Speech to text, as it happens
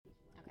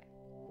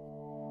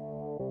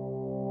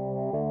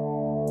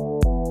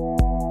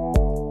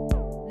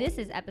This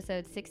is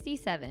episode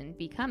 67,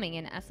 Becoming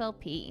an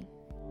SLP.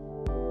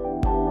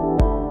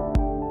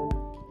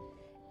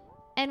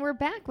 And we're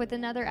back with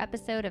another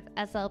episode of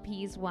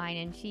SLP's Wine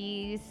and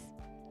Cheese.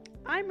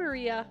 I'm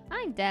Maria.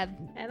 I'm Deb.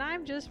 And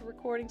I'm just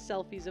recording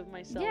selfies of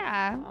myself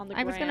on the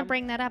I was going to gram.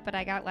 bring that up, but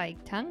I got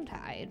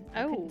tongue-tied.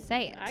 I couldn't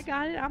say it. I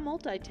got it. I'm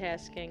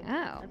multitasking.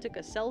 Oh. I took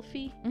a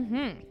selfie.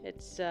 Mm-hmm.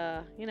 It's,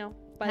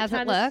 by How's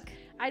the it time look?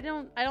 I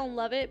don't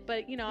love it,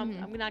 but,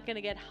 I'm not going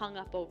to get hung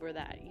up over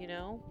that,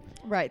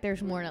 Right,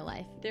 there's more to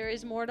life. There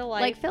is more to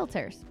life. Like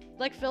filters.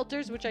 Like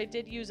filters, which I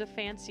did use a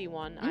fancy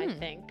one, I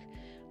think.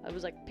 It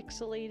was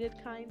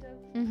pixelated kind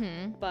of.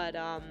 Mm-hmm. But,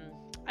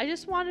 I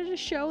just wanted to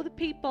show the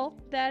people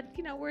that,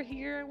 we're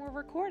here and we're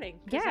recording.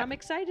 'Cause Yeah. I'm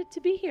excited to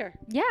be here.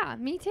 Yeah,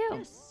 me too.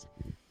 Yes.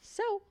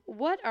 So,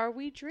 what are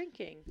we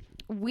drinking?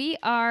 We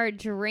are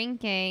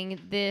drinking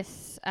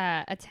this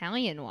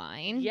Italian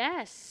wine.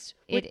 Yes.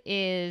 It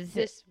is...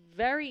 This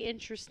very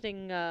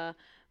interesting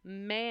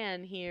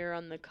man here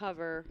on the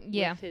cover.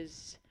 Yeah. With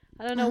his,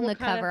 I don't know on what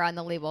the kind cover, of, on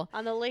the label.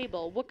 on the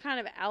label. What kind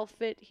of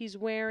outfit he's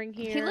wearing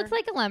here. He looks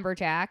like a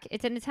lumberjack.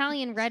 It's an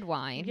Italian red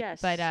wine. Yes.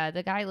 But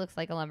the guy looks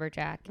like a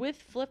lumberjack. with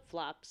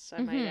flip-flops,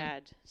 I might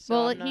add. So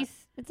Well, I'm not-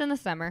 it's in the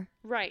summer.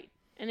 right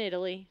in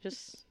Italy,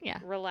 just Yeah.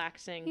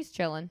 relaxing. He's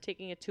chilling.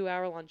 taking a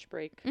 2-hour lunch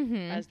break,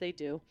 Mm-hmm. as they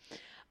do.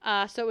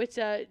 So it's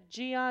a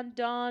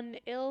Giandon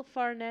Il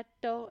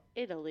Farnetto,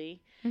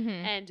 Italy. Mm-hmm.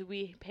 And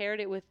we paired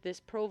it with this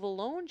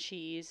provolone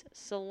cheese,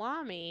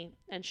 salami,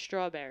 and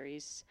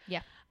strawberries.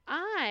 Yeah.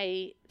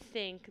 I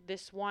think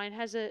this wine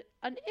has an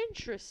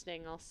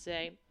interesting, I'll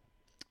say,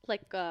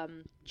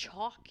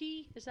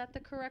 chalky, is that the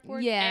correct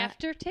word? Yeah.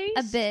 Aftertaste?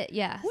 A bit,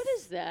 yes. What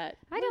is that?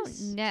 I don't Did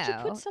you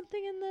know. put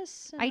something in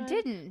this? I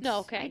didn't. No,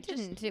 okay. I just-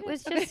 didn't. It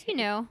was okay. just,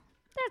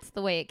 that's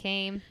the way it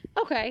came.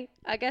 Okay.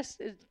 I guess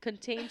it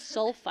contains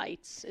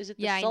sulfites. Is it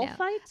the Yeah, I know.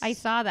 sulfites? I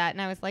saw that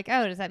and I was like,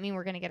 oh, does that mean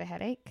we're going to get a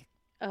headache?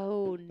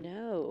 Oh,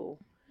 no.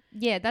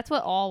 Yeah, that's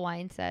what all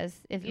wine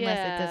says, unless it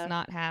Yeah. does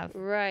not have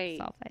Right.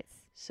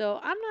 sulfites. So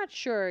I'm not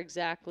sure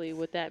exactly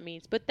what that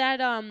means, but that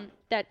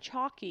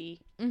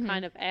chalky Mhm.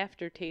 kind of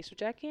aftertaste,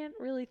 which I can't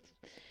really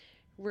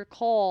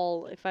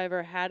recall if I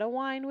ever had a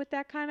wine with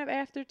that kind of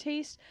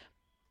aftertaste,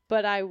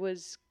 but I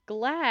was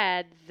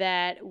glad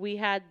that we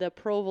had the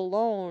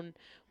provolone,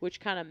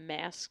 which kind of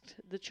masked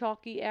the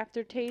chalky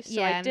aftertaste. So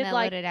Yeah, I did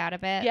mellowed it out a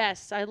bit.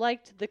 Yes, I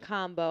liked the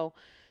combo.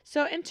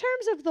 So in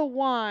terms of the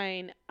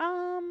wine,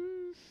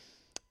 I'm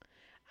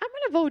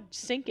gonna vote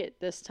sink it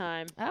this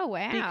time. Oh,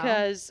 wow.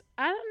 Because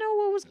I don't know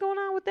what was going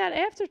on with that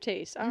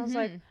aftertaste. I was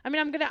like, Mhm. I'm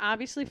going to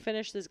obviously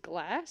finish this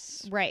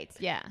glass. Right,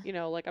 yeah. I'm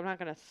not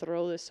going to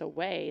throw this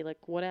away.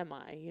 What am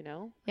I, Yeah,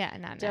 not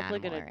an Definitely animal or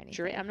going to anything.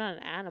 drink. I'm not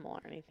an animal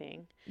or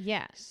anything.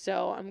 Yeah.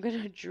 So I'm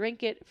going to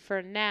drink it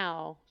for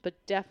now,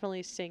 but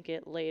definitely sink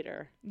it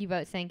later. You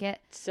vote sink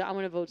it? So I'm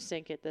going to vote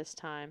sink it this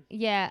time.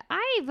 Yeah,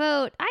 I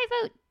vote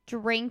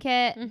drink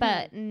it, Mhm.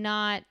 but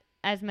not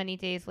as many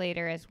days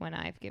later as when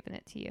I've given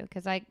it to you,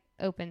 because I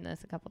opened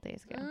this a couple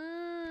days ago.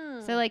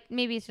 Mm. So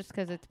maybe it's just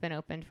because it's been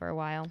opened for a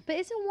while. But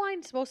isn't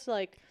wine supposed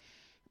to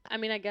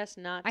I guess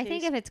not I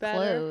think taste if it's better?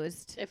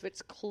 closed, If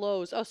it's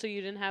closed. Oh, so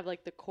you didn't have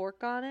the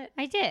cork on it?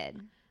 I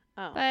did,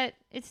 Oh, but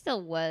it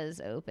still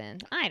was open.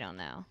 I don't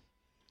know.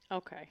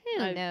 okay.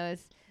 Who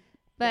knows?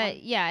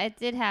 But yeah, it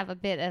did have a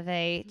bit of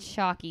a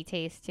chalky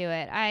taste to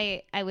it.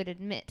 I would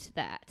admit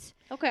that.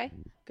 Okay,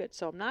 good.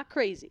 So I'm not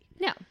crazy.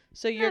 No,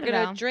 So you're Not at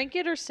going all. to drink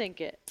it or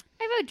sink it?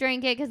 I vote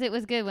drink it because it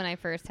was good when I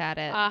first had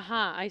it.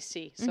 Aha, I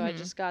see. So I Mhm.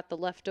 just got the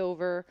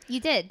leftover. You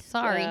did.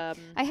 Sorry. um,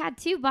 I had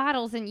 2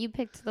 bottles and you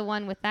picked the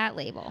one with that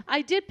label.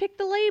 I did pick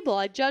the label.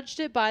 I judged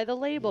it by the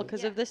label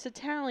because of this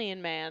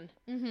Italian man.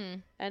 Mm-hmm.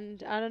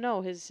 And I don't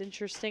know, his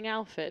interesting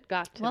outfit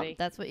got to Well, me.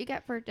 that's what you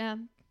get for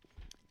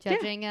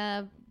judging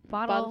a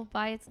bottle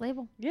by its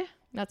label. Yeah.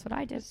 That's what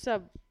I did. It's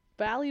a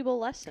valuable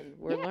lesson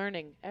we're Yeah.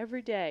 learning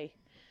every day.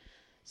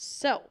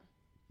 So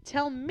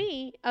tell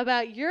me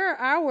about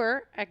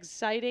our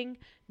exciting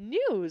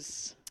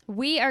news.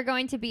 We are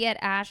going to be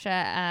at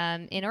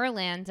ASHA in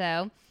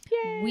Orlando.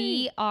 Yay!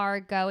 We are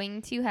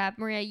going to have,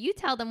 Maria, you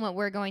tell them what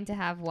we're going to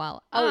have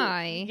while Oh,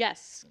 I...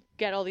 yes,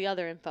 get all the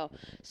other info.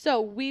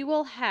 So we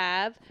will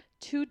have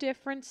 2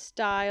 different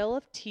style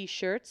of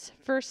t-shirts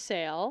for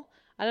sale.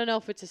 I don't know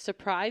if it's a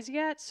surprise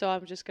yet, so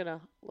I'm just going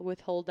to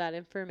withhold that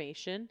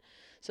information.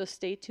 So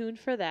stay tuned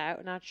for that.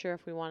 We're not sure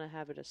if we want to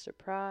have it a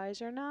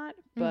surprise or not,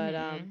 but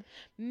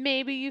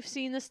maybe you've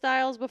seen the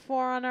styles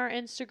before on our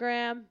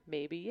Instagram.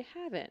 Maybe you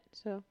haven't.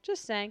 So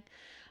just saying.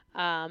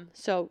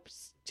 So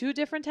 2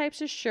 different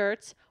types of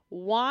shirts,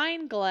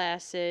 wine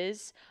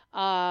glasses,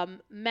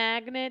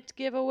 magnet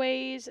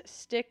giveaways,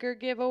 sticker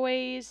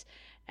giveaways,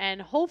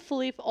 and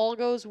hopefully, if all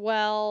goes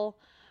well,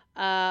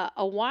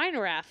 a wine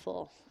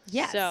raffle.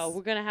 Yes. So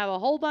we're going to have a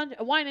whole bunch,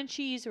 a wine and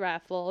cheese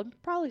raffle, and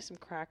probably some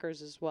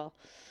crackers as well.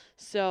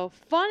 So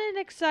fun and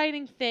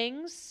exciting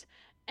things.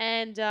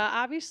 And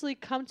obviously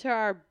come to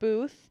our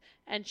booth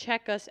and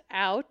check us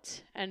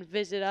out and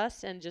visit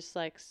us and just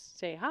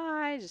say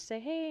hi, just say,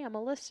 hey, I'm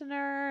a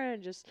listener,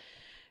 and just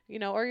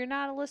or you're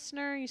not a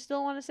listener, you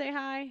still want to say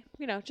hi,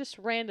 just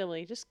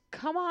randomly, just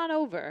come on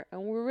over.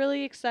 And we're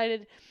really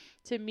excited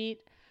to meet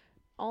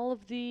all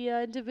of the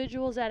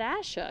individuals at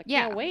ASHA.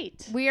 Can't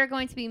wait. We are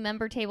going to be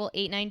member table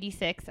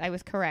 896. I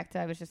was correct.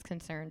 I was just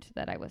concerned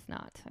that I was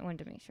not. I wanted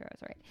to make sure I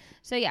was right.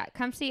 So, yeah,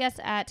 come see us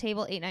at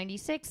table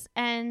 896,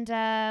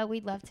 and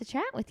we'd love to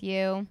chat with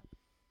you.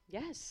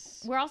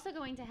 Yes. We're also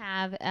going to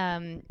have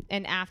an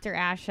after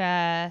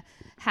ASHA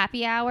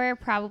happy hour,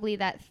 probably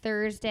that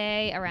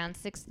Thursday around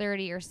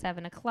 6:30 or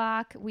 7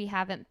 o'clock. We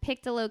haven't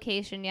picked a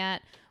location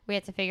yet. We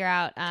had to figure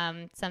out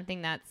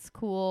something that's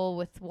cool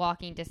with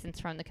walking distance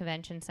from the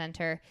convention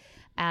center.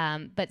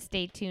 But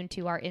stay tuned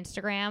to our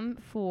Instagram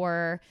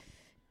for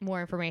more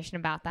information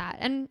about that.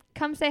 And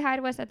come say hi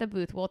to us at the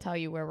booth. We'll tell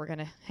you where we're going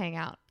to hang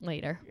out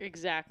later.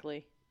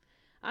 Exactly.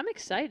 I'm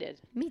excited.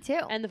 Me too.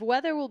 And the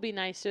weather will be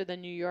nicer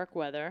than New York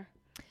weather.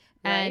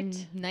 Right?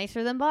 And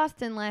nicer than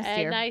Boston last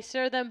year. And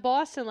nicer than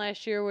Boston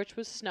last year, which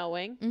was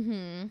snowing.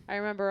 Mm-hmm. I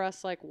remember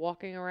us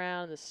walking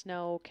around in the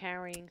snow,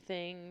 carrying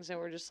things, and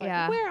we're just like,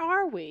 Yeah. where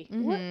are we?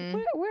 Mm-hmm.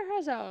 Where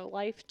has our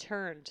life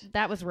turned?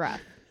 That was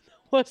rough.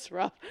 What's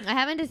rough? I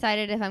haven't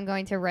decided if I'm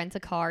going to rent a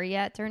car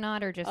yet or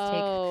not, or just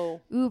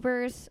take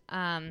Ubers.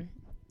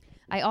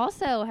 I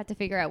also have to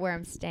figure out where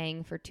I'm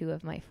staying for 2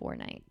 of my 4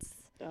 nights.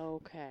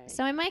 Okay.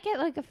 So I might get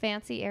a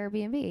fancy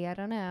Airbnb. I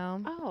don't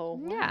know. Oh,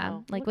 wow. Yeah,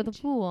 Look with a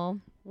pool.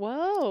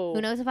 Whoa.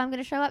 Who knows if I'm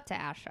going to show up to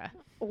ASHA?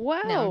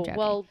 Wow. No, I'm joking.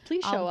 Well,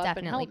 please I'll show up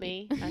and help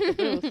definitely me at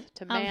the booth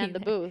to I'll man be the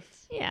there.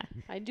 booth. Yeah.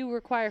 I do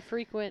require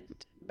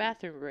frequent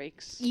bathroom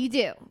breaks. You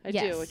do. I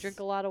Yes. do. I drink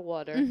a lot of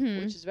water,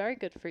 Mhm. which is very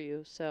good for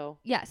you. So,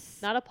 Yes.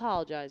 not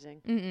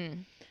apologizing.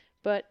 Mm-mm.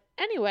 But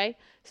anyway,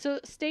 so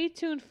stay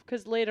tuned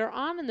because later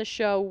on in the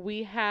show,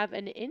 we have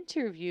an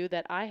interview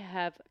that I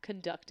have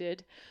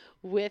conducted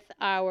with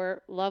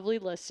our lovely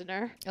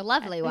listener. A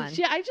lovely one.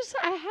 Yeah, I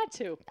had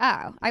to.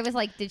 Oh, I was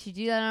like, did she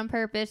do that on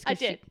purpose? I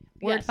did.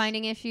 Word Yes.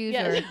 finding issues?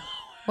 Yes.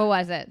 Or what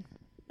was it?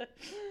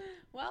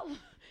 Well,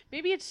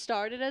 maybe it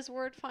started as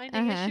word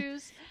finding Uh-huh.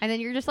 issues. And then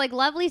you're just like,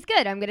 lovely's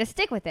good. I'm going to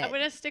stick with it. I'm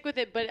going to stick with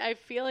it, but I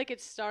feel like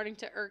it's starting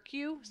to irk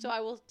you, so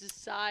I will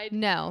decide.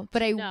 No,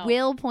 but I No.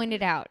 will point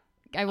it out.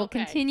 I will Okay.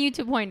 continue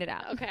to point it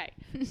out. Okay,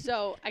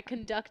 so I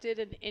conducted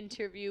an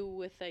interview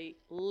with a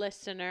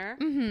listener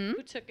Mm-hmm.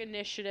 who took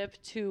initiative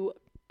to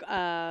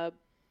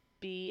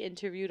be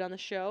interviewed on the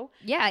show.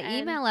 Yeah, And-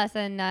 email us,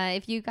 and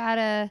if you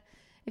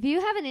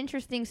have an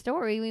interesting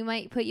story, we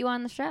might put you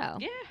on the show.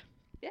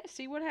 Yeah,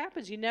 see what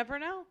happens. You never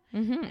know.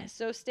 Mm-hmm.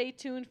 So stay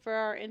tuned for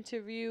our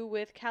interview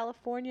with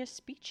California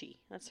Speechy.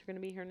 That's going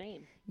to be her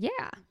name, Yeah,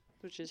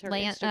 which is her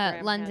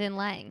Instagram London handle.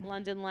 Lang.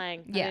 London Lang.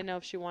 I Yeah. didn't know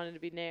if she wanted to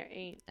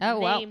be Oh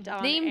well, named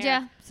on named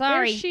air. ya.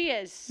 Sorry. There she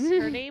is.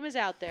 Her name is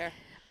out there.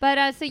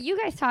 But so you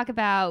guys talk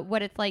about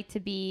what it's like to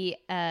be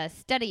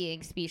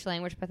studying speech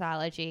language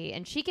pathology,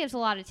 and she gives a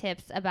lot of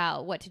tips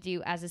about what to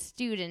do as a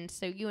student.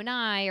 So you and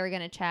I are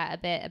going to chat a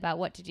bit about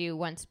what to do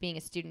once being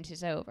a student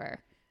is over.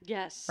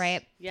 Yes.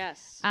 Right.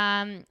 Yes.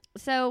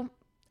 So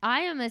I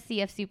am a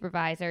CF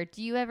supervisor.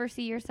 Do you ever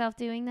see yourself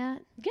doing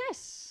that?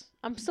 Yes.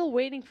 I'm still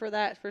waiting for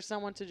that, for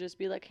someone to just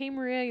be like, hey,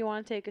 Maria, you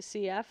want to take a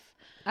CF?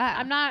 Ah.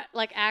 I'm not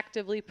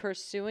actively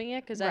pursuing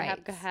it because I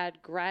have Right.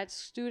 had grad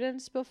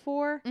students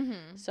before.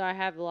 Mm-hmm. So I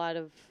have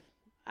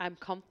I'm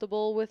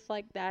comfortable with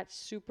that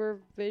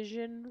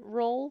supervision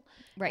role.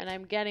 Right. And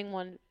I'm getting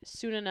one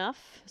soon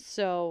enough.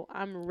 So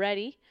I'm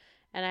ready.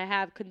 And I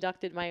have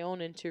conducted my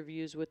own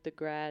interviews with the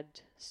grad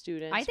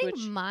students. I think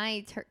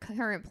my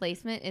current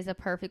placement is a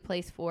perfect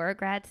place for a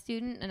grad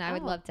student, and I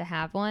would Oh. love to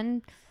have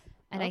one.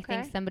 And I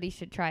Okay. think somebody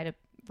should try to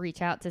reach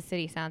out to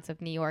City Sounds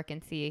of New York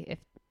and see if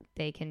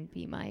they can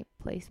be my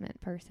placement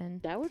person.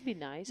 that would be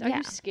nice. Are Yeah.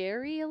 you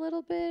scary a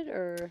little bit,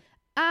 or?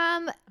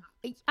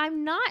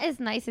 I'm not as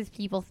nice as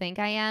people think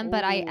I am,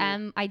 but I Ooh.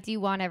 am. I do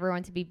want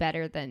everyone to be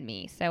better than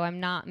me, so I'm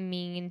not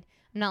mean.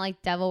 I'm not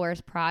like Devil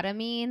Wears Prada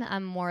mean.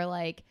 I'm more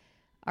like,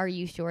 are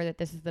you sure that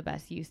this is the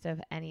best use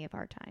of any of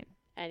our time?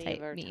 Any type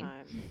of our mean.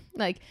 time.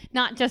 Like,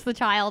 not just the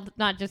child,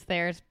 not just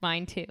theirs,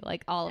 mine too.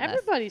 Like all of us.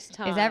 Everybody's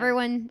time. Is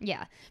everyone?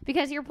 Yeah,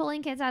 because you're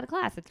pulling kids out of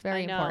class. It's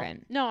very I know.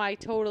 important. No, I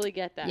totally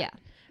get that. Yeah.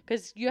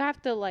 Because you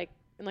have to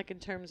in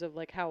terms of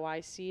how I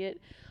see it,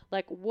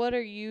 what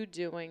are you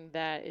doing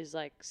that is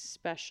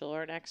special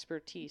or an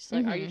expertise? Are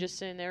you Mhm. just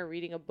sitting there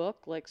reading a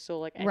book?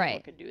 Anyone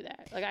Right. can do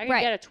that. I could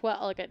Right.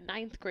 get a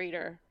ninth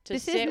grader to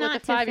This is sit with not a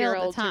to fill the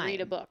 5-year-old to read a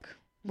time. book.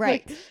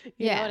 Right. You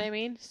Yeah. know what I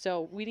mean?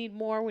 So we need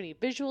more. We need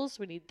visuals.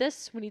 We need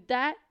this. We need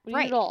that. We need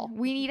Right. it all.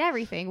 We need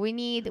everything. We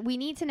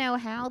need to know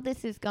how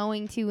this is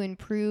going to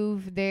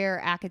improve their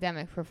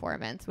academic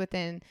performance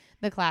within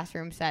the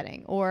classroom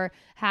setting, or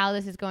how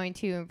this is going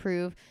to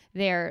improve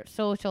their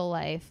social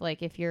life.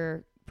 Like if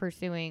you're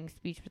pursuing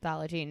speech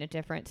pathology in a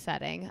different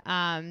setting,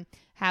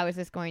 how is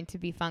this going to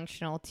be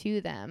functional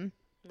to them?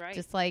 Right.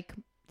 Just like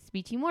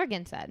Speechy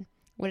Morgan said,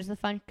 what is the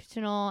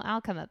functional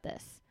outcome of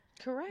this?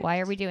 Correct. Why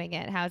are we doing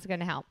it? How is it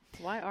going to help?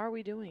 Why are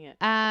we doing it?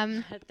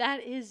 Um,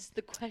 That is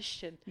the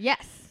question.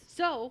 yes.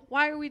 So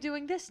why are we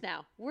doing this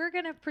now? We're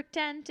going to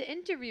pretend to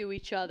interview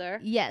each other.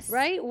 Yes.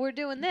 Right? We're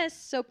doing this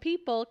so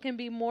people can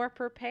be more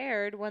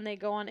prepared when they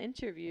go on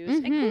interviews,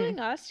 Mhm. including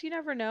us. You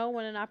never know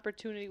when an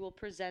opportunity will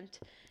present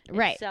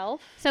Right.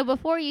 itself. So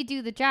before you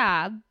do the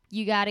job,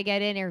 you got to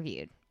get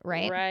interviewed,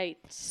 right? Right.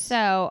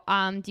 So,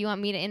 do you want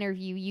me to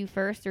interview you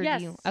first, or yes.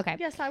 do you? Okay.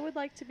 Yes, I would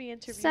like to be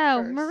interviewed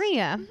So, first.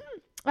 Maria,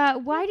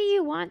 why do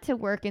you want to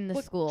work in the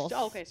What- schools?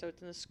 Okay, so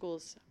it's in the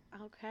schools.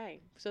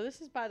 Okay. So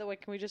this is, by the way,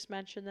 can we just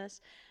mention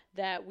this?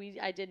 That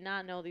I did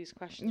not know these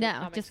questions were No,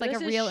 coming. just So like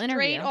this a is real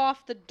straight interview.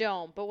 off the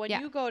dome. But when Yeah.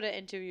 you go to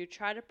interview,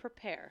 try to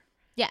prepare.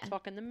 Yeah.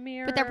 Talk in the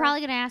mirror. But they're probably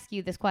going to ask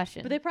you this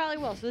question. But they probably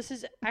will. So this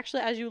is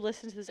actually, as you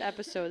listen to this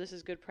episode, this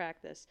is good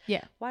practice.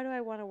 Yeah. Why do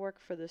I want to work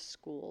for the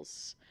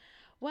schools?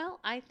 Well,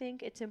 I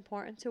think it's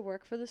important to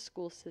work for the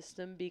school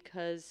system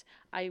because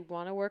I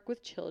want to work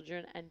with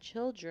children, and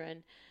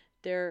children,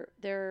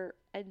 they're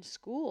in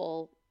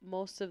school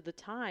most of the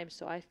time.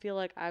 So I feel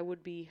like I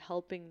would be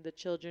helping the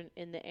children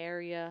in the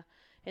area,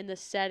 in the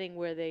setting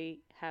where they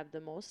have the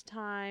most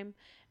time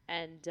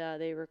and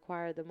they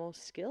require the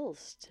most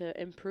skills to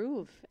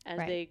improve as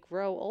Right. they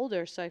grow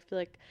older. So I feel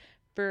like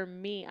for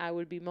me, I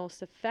would be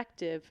most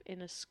effective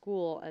in a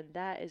school, and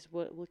that is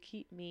what will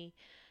keep me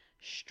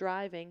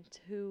striving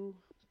to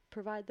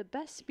provide the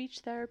best speech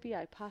therapy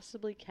I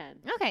possibly can.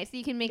 Okay, so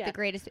you can make Yeah. the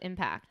greatest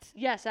impact.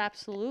 Yes,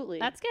 absolutely.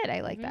 That's good.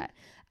 I like Mhm. that.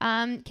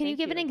 Can you Thank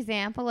give an you.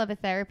 example of a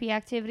therapy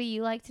activity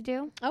you like to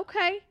do?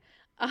 Okay.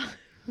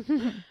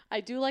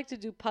 I do like to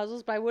do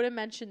puzzles, but I wouldn't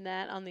mention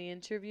that on the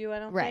interview, I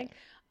don't Right.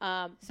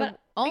 think. So But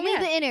only yeah.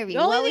 the interview.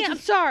 Only What would I'm you-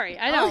 sorry.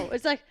 I know. Oh.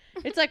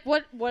 It's like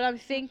what I'm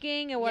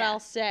thinking and what Yeah. I'll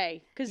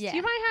say, because Yeah.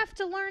 you might have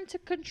to learn to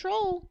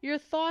control your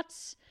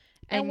thoughts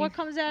and And what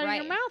comes out of right.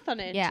 your mouth on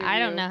an Yeah, interview. I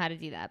don't know how to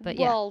do that, but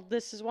Well,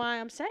 this is why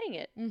I'm saying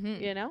it. yeah.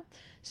 Mm-hmm. You know,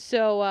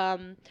 so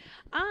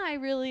I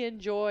really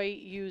enjoy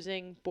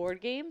using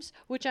board games,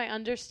 which I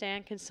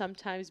understand can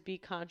sometimes be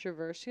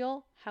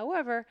controversial.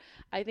 However,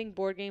 I think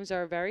board games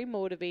are very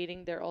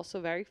motivating. They're also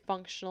very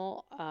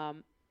functional.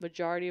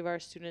 Majority of our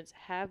students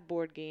have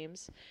board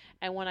games,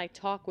 and when I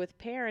talk with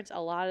parents, a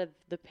lot of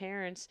the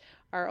parents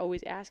are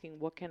always asking,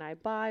 what can I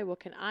buy, what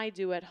can I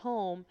do at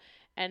home?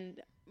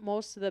 And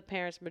most of the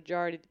parents,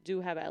 majority, do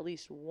have at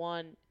least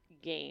one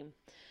game.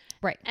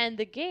 Right. And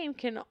the game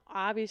can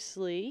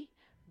obviously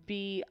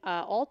be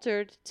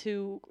altered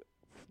to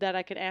that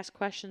I can ask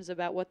questions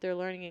about what they're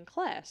learning in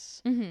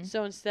class. Mm-hmm.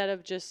 So instead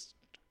of just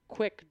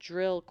quick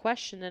drill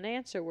question and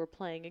answer, we're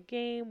playing a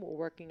game, we're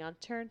working on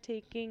turn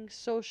taking,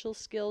 social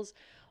skills,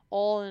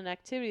 all in an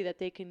activity that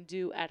they can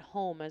do at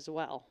home as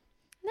well.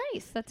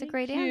 Nice. That's a Thank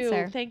great you.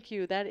 answer. Thank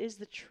you. That is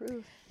the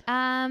truth.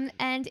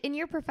 And in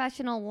your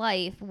professional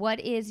life,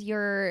 what is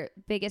your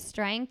biggest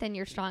strength and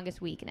your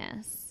strongest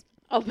weakness?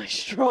 Oh, my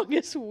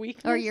strongest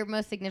weakness. Or your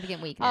most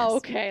significant weakness? Oh,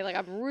 okay. Like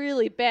I'm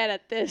really bad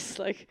at this.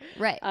 Like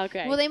Right.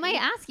 okay. Well, they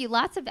might ask you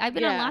I've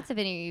been on Yeah. lots of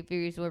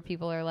interviews where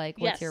people are like,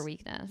 what's your Yes.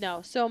 weakness?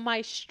 No. So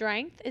my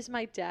strength is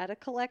my data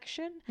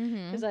collection.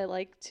 Mm-hmm. Because I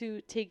like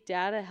to take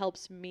data, it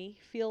helps me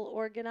feel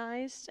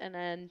organized,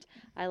 and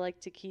I like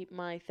to keep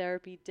my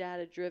therapy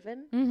data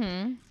driven.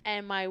 Mm-hmm.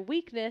 And my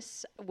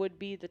weakness would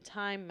be the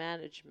time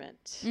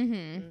management.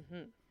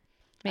 Mm-hmm.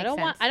 I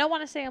don't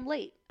want to say I'm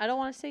late. I don't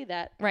want to say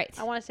that. Right.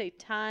 I want to say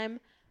time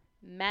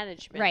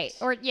management. Right.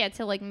 Or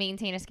to like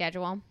maintain a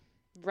schedule.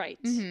 right.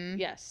 Mhm.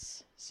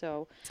 Yes.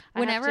 So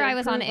Whenever have to I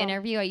was on an improve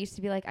interview, I used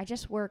to be like, I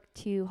just work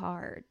too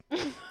hard.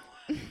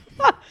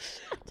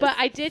 But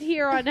I did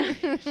hear on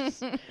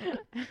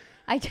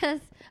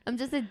I'm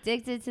just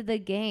addicted to the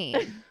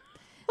game.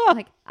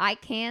 Like I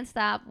can't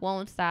stop,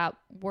 won't stop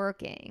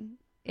working.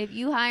 If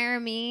you hire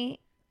me,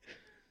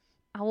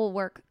 I will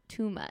work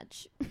too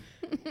much.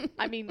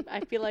 I mean,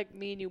 I feel like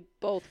me and you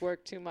both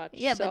work too much.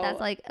 Yeah, so but that's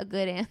like a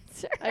good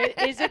answer.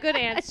 it is a good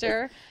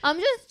answer. I'm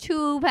just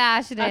too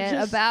passionate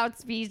just- about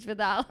speech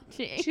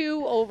pathology.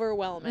 Too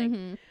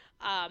overwhelming.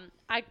 Mhm.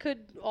 I could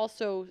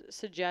also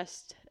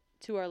suggest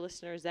to our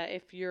listeners that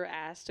if you're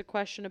asked a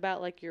question about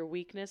like your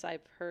weakness,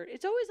 I've heard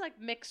it's always like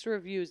mixed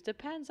reviews.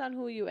 Depends on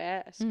who you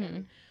ask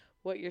and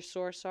what your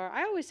source are.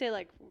 I always say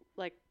like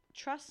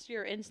trust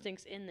your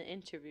instincts in the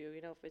interview.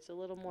 You know, if it's a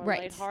little more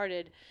Right.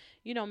 lighthearted,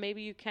 you know,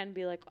 maybe you can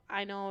be like,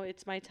 I know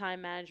it's my time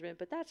management,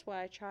 but that's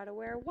why I try to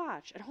wear a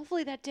watch. And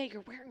hopefully that day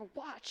you're wearing a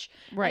watch.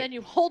 Right. And then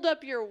you hold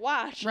up your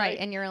watch. Right.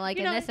 like, And you're like,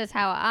 you and know- this is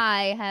how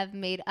I have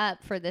made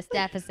up for this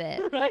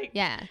deficit. right.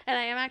 Yeah. And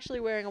I am actually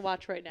wearing a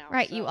watch right now.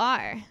 Right. so- You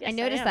are. Yes, I I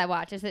noticed am. that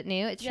watch. Is it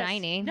new? It's Yes.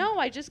 shiny. No,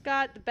 I just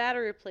got the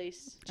battery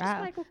replaced. Just Oh.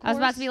 Michael Kors. I was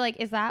about to be like,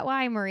 is that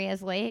why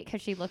Maria's late?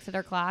 Because she looks at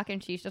her clock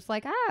and she's just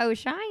like, oh,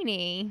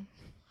 shiny.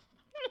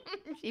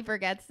 She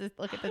forgets to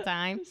look at the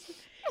time.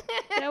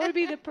 That would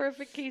be the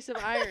perfect case of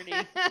irony.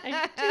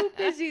 I'm too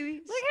busy.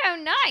 Look how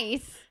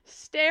nice.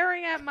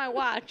 staring at my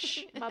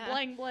watch, my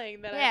bling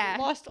bling, that Yeah.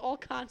 I lost all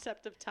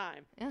concept of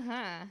time.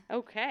 I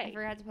Okay.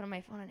 forgot to put on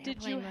my phone.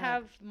 Did you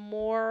have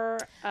more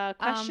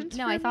questions?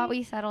 No, for I thought me?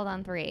 we settled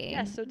on 3.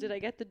 Yes. So did I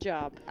get the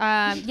job?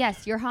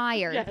 Yes, you're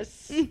hired.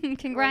 Yes.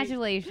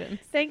 Congratulations.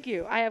 Thank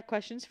you. I have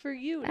questions for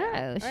you now.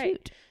 Oh, All shoot.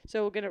 right.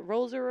 So we're gonna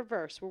roles are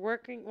reverse.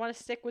 Want to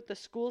stick with the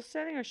school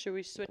setting, or should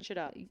we switch it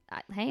up?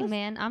 Hey,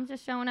 man, I'm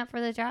just showing up for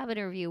the job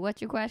interview.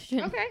 What's your question?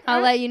 Okay, I'll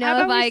alright. let you How know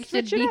if about we I should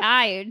switch it be up?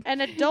 hired.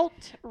 An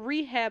adult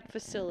rehab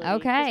facility. 'Cause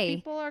Okay.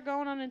 people are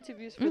going on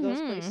interviews for those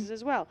places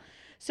as well.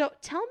 So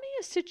tell me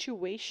a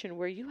situation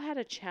where you had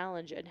a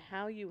challenge and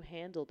how you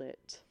handled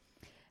it.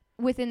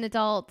 Within the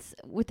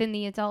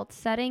adult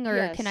setting,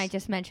 or can I Yes.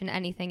 just mention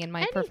anything in my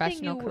Anything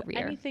professional you,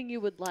 career? Anything you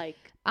would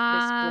like,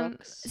 Miss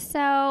Brooks.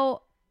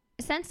 So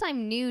since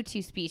I'm new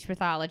to speech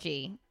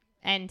pathology,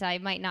 and I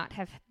might not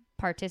have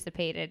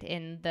participated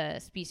in the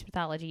speech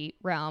pathology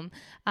realm,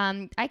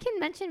 I can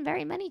mention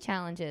very many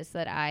challenges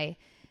that I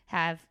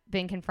have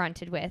been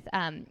confronted with.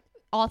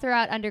 All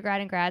throughout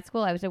undergrad and grad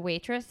school, I was a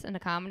waitress in a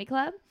comedy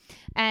club.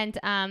 And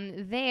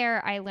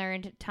there I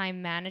learned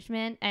time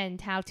management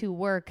and how to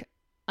work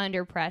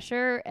under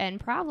pressure and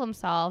problem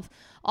solve,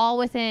 all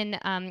within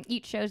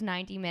each show's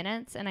 90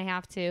 minutes. And I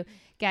have to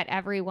get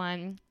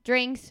everyone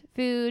drinks,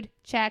 food,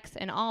 checks,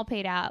 and all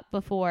paid out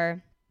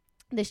before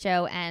the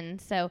show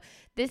ends. So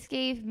this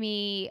gave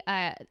me,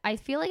 I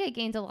feel like I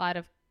gained a lot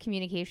of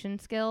communication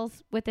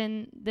skills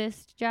within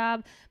this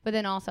job, but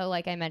then also,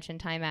 like I mentioned,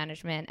 time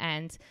management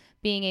and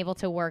being able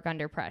to work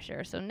under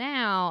pressure. So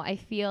now I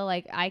feel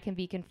like I can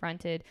be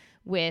confronted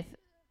with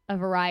a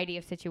variety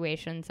of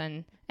situations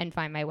and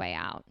find my way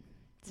out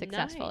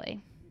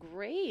successfully.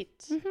 Great.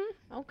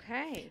 Mm-hmm.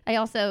 Okay. I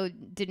also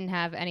didn't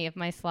have any of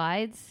my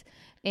slides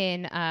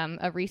in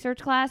a research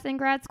class in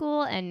grad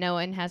school, and no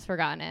one has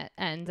forgotten it.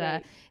 And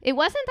Right. it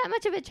wasn't that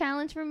much of a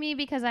challenge for me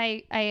because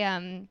I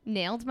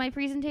nailed my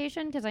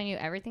presentation because I knew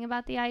everything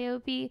about the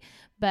IOP,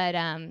 but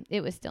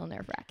it was still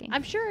nerve-wracking.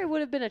 I'm sure it would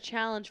have been a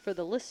challenge for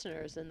the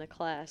listeners in the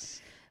class.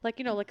 Like,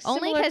 like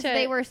Only similar because to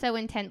they were so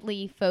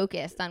intently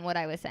focused on what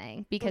I was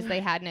saying because they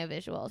had no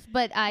visuals.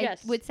 But I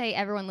Yes. would say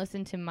everyone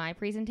listened to my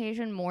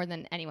presentation more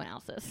than anyone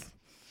else's.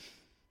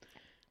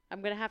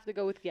 I'm going to have to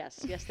go with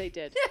yes. Yes, they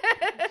did.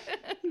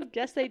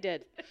 Yes, they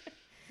did.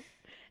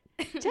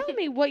 Tell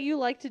me what you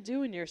like to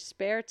do in your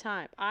spare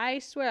time. I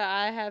swear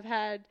I have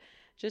had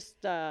just,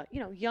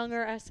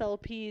 younger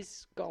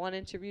SLPs go on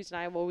interviews, and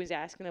I'm always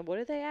asking them, what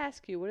do they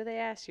ask you? What do they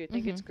ask you? I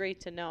think it's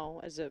great to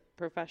know as a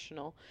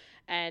professional.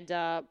 And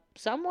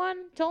someone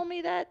told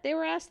me that they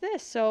were asked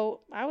this.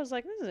 So I was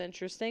like, this is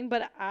interesting.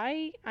 But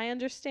I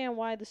understand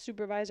why the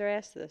supervisor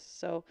asked this.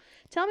 So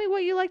tell me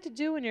what you like to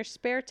do in your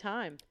spare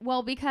time.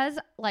 Well, because,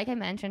 like I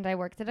mentioned, I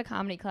worked at a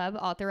comedy club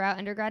all throughout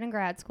undergrad and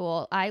grad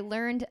school. I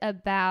learned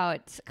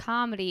about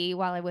comedy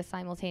while I was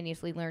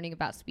simultaneously learning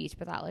about speech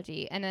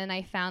pathology. And then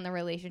I found the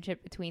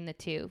relationship between the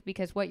two,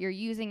 because what you're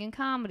using in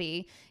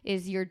comedy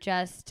is you're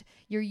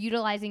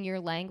utilizing your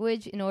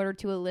language in order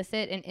to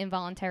elicit an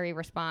involuntary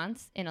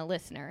response in a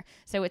listener.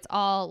 So it's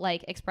all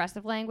like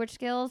expressive language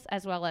skills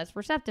as well as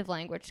receptive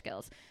language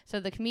skills. So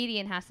the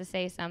comedian has to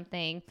say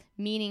something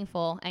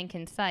meaningful and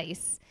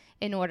concise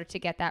in order to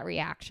get that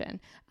reaction.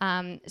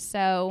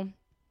 So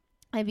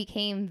I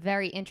became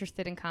very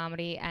interested in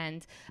comedy,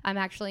 and I'm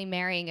actually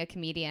marrying a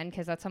comedian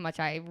because that's how much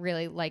I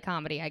really like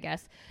comedy, I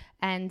guess.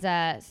 And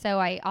so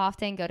I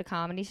often go to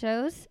comedy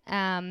shows.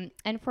 And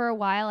for a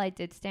while, I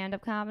did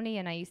stand-up comedy,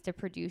 and I used to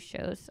produce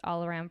shows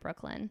all around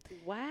Brooklyn.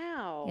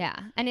 Wow. Yeah.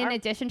 And in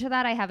addition to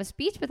that, I have a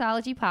speech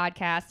pathology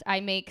podcast. I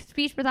make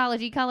speech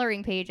pathology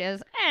coloring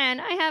pages, and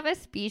I have a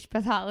speech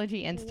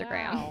pathology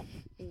Instagram.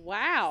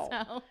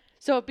 Wow.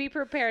 So be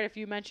prepared if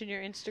you mention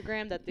your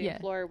Instagram that the Yeah.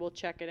 employer will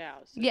check it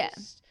out. So Yeah.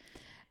 just-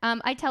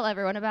 I tell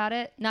everyone about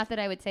it. Not that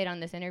I would say it on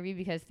this interview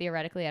because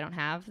theoretically I don't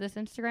have this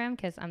Instagram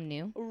because I'm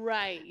new.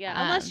 Right. Yeah.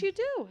 Unless you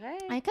do. Hey.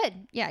 I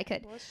could. Yeah, I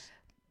could. Unless-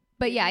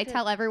 But yeah, you I could.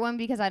 tell everyone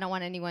because I don't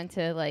want anyone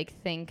to like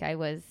think I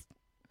was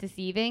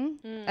deceiving.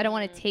 I don't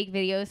want to take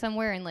videos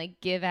somewhere and like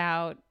give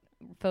out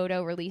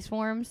photo release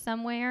forms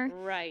somewhere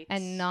Right.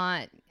 and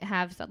not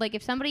have like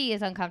if somebody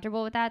is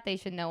uncomfortable with that, they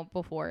should know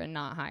before and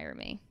not hire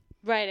me.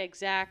 Right.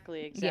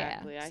 Exactly.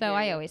 Exactly. Yeah. So hear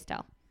I you. always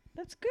tell.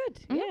 That's good.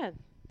 Mhm. Yeah.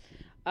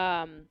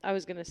 I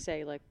was gonna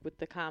say, like, with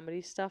the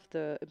comedy stuff,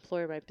 the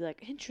employer might be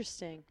like,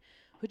 interesting.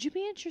 Would you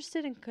be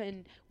interested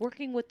in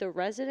working with the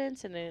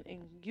residents and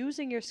in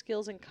using your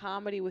skills in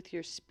comedy with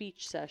your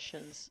speech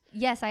sessions?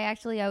 Yes, I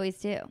actually always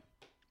do.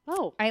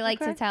 Oh, I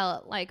like okay. to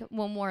tell like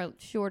more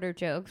shorter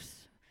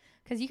jokes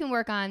because you can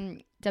work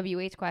on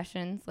WH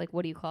questions like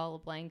what do you call a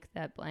blank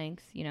that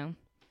blanks,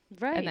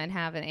 Right. and then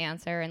have an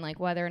answer and like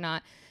whether or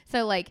not.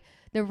 So like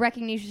the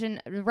recognition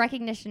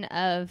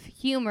of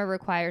humor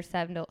requires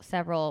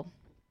several.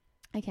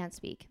 I can't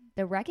speak.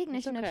 The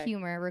recognition of okay.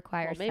 humor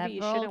requires maybe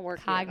you shouldn't several work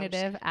here. I'm just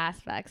cognitive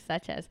aspects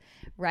such as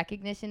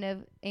recognition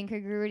of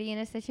incongruity in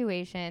a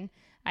situation,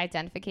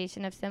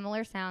 identification of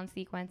similar sound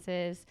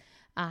sequences,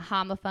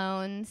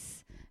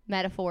 homophones,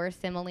 metaphors,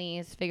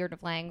 similes,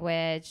 figurative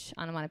language,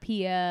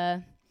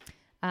 onomatopoeia,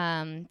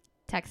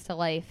 text to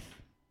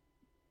life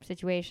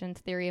situations,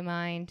 theory of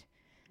mind.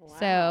 Wow.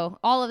 So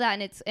all of that,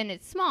 and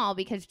it's small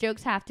because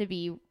jokes have to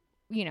be,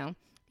 you know,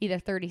 either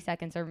 30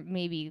 seconds or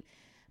maybe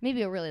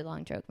a really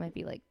long joke might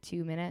be like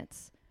 2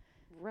 minutes.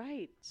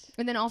 Right.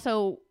 And then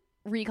also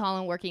recall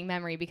and working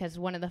memory, because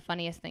one of the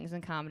funniest things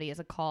in comedy is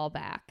a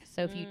callback.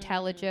 So if you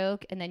tell a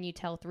joke and then you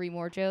tell 3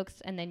 more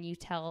jokes and then you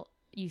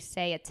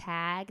say a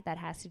tag that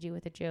has to do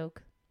with a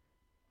joke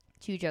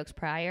 2 jokes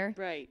prior,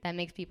 Right. that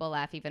makes people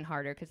laugh even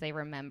harder because they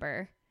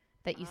remember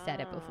that you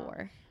said it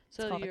before.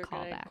 So called a you're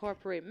going to callback.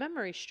 incorporate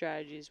memory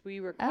strategies. We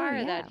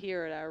require that yeah.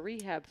 here at our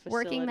rehab facility.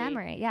 Working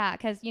memory, yeah,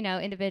 because, you know,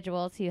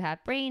 individuals who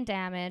have brain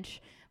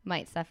damage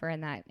might suffer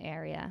in that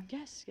area.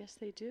 Yes,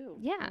 they do.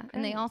 Yeah,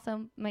 and they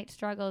also might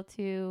struggle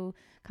to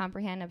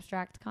comprehend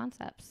abstract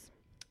concepts.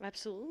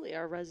 Absolutely,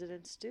 our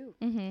residents do.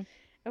 Mm-hmm.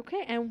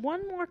 Okay, and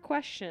one more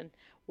question.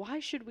 Why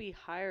should we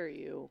hire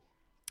you?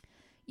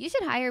 You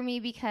should hire me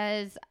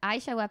because I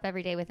show up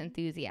every day with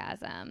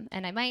enthusiasm,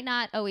 and I might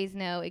not always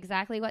know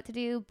exactly what to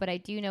do, but I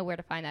do know where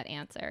to find that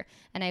answer,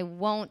 and I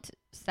won't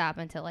stop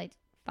until I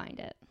find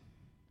it.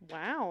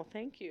 Wow,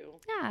 thank you.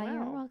 Yeah, Wow.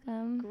 you're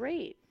welcome.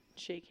 Great.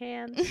 Shake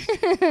hands,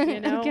 you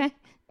know. Okay.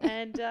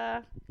 And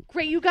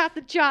great, you got the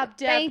job,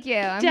 Deb. Thank you.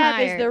 I'm Deb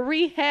hired. is the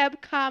rehab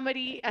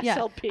comedy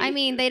SLP. I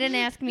mean, they didn't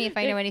ask me if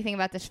I know anything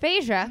about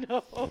dysphagia,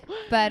 No.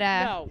 but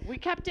No, we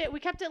kept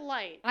it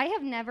light. I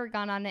have never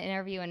gone on an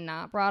interview and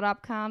not brought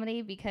up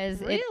comedy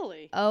because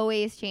Really? it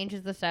always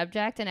changes the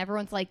subject, and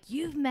everyone's like,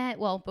 "You've met..."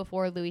 Well,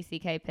 before Louis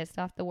C.K. pissed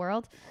off the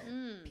world,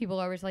 people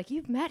are always like,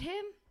 "You've met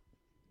him?"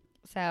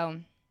 So,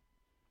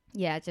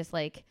 yeah, it's just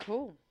like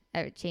Cool.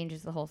 it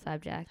changes the whole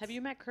subject. Have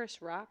you met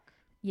Chris Rock?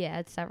 Yeah,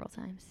 it's several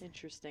times.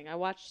 Interesting. I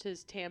watched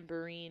his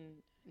Tambourine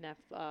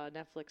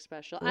Netflix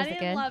special. Was I it didn't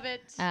good? love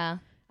it.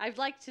 I've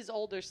liked his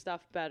older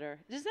stuff better.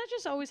 Does that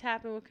just always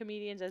happen with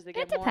comedians as they It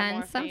get more and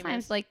more depends. Sometimes,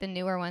 famous? like the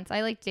newer ones.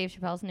 I like Dave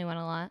Chappelle's new one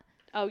a lot.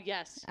 Oh,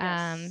 yes.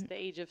 The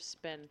Age of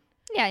Spin.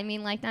 Yeah, I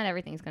mean, like not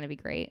everything's gonna be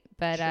great,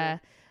 but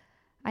Sure.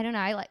 I don't know.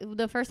 I like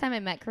the first time I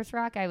met Chris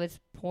Rock, I was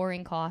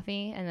pouring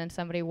coffee, and then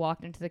somebody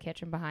walked into the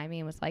kitchen behind me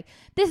and was like,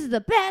 "This is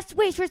the best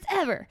waitress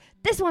ever.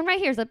 This one right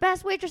here is the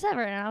best waitress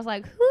ever." And I was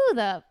like, "Who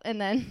the?"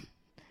 And then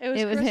It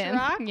was Chris him.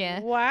 Rock? Yeah.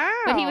 Wow.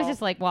 But he was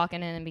just like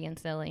walking in and being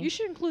silly. You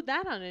should include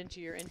that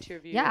into your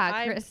interview.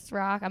 Yeah, Chris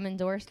Rock. I'm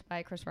endorsed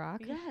by Chris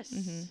Rock. Yes.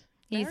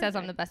 He Very says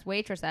I'm nice. the best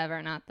waitress ever,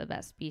 not the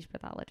best speech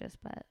pathologist,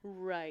 but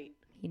Right.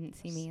 he didn't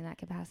see me in that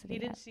capacity He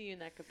didn't yet. see you in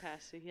that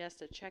capacity. He has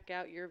to check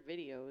out your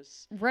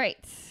videos. Right.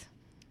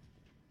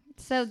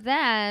 So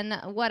then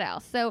what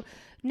else? So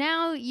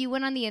now you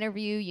went on the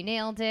interview, you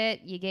nailed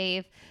it, you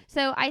gave.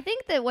 So I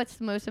think that what's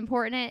most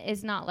important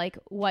is not like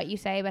what you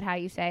say, but how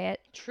you say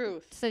it.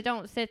 Truth. So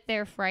don't sit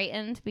there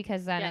frightened,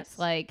 because then Yes. it's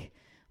like,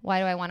 why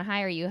do I want to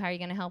hire you? How are you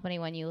going to help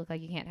anyone? You look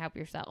like you can't help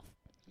yourself.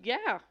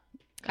 Yeah.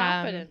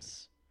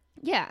 Confidence.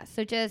 Yeah.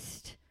 So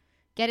just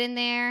get in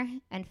there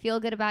and feel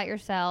good about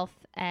yourself,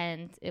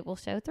 and it will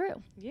show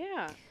through.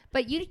 Yeah.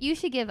 But you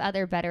should give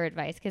other better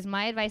advice, because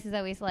my advice is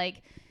always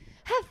like,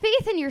 have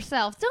faith in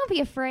yourself. Don't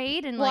be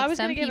afraid. And Well, I like was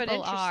some gonna give an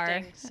people are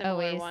interesting, similar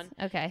always one.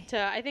 okay.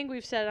 I think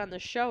we've said on the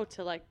show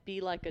to like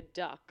be like a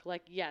duck.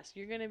 Like, yes,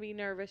 you're gonna be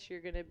nervous,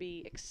 you're gonna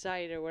be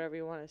excited, or whatever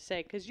you want to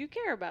say, because you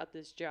care about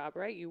this job,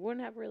 right? You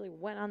wouldn't have really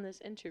went on this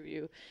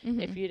interview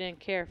if you didn't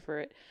care for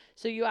it.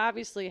 So you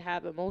obviously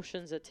have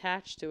emotions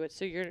attached to it.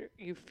 So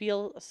you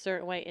feel a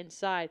certain way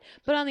inside,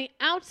 but on the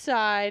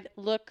outside,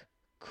 look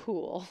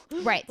cool.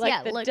 Right. Like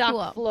yeah. the Look duck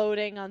cool.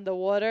 floating on the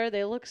water.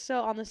 They look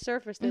so, on the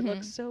surface, they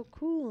look so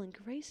cool and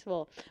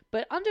graceful.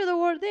 But under the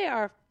water, they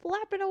are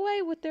flapping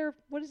away with their,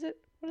 what is it?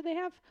 What do they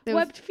have? Those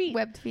Webbed feet.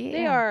 Webbed feet.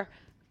 They yeah. are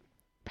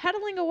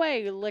pedaling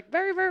away like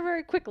very, very,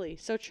 very quickly.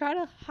 So try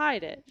to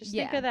hide it. Just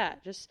think Yeah. of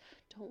that. Just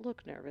don't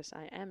look nervous.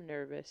 I am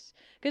nervous.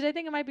 Because I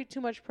think it might be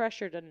too much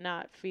pressure to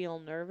not feel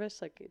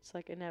nervous. Like, it's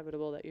like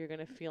inevitable that you're going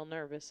to feel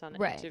nervous on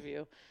an Right.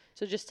 interview.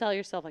 So just tell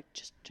yourself, like,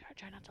 just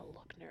try not to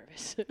look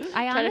nervous. I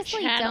Try to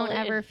honestly channel don't it.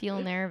 ever feel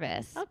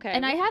nervous. Okay.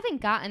 And I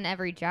haven't gotten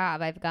every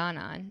job I've gone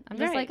on. I'm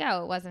just Right. like,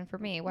 oh, it wasn't for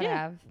me. What Yeah.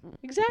 have?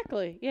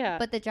 Exactly. Yeah.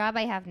 But the job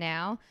I have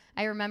now,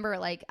 I remember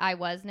like I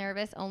was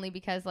nervous only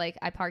because like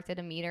I parked at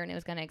a meter and it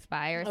was going to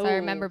expire. So I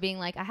remember Oh. being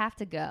like, I have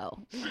to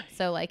go.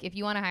 So like if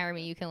you want to hire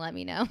me, you can let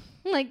me know.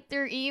 Like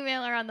through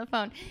email or on the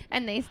phone.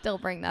 And they still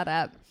bring that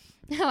up.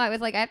 No, I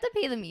was like, I have to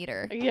pay the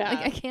meter. Yeah,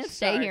 Like I can't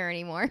stay sorry. here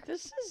anymore.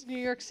 This is New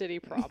York City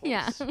problems.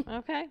 Yeah.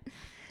 Okay.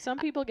 Some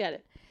people get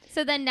it.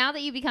 So then now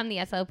that you become the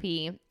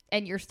SLP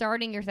and you're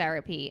starting your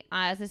therapy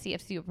as a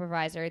CF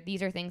supervisor,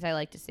 these are things I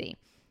like to see.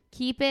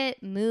 Keep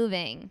it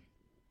moving.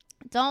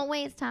 Don't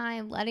waste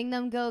time letting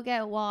them go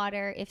get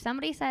water. If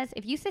somebody says,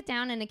 if you sit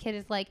down and a kid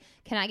is like,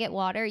 can I get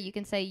water? You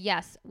can say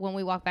yes when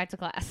we walk back to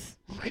class.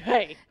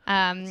 Okay. It's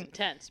Um,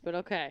 intense, but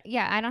okay.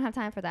 yeah, I don't have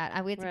time for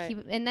that. We have to Right.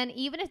 keep, and then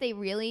even if they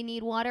really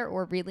need water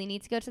or really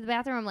need to go to the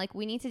bathroom, I'm like,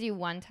 we need to do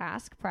one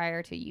task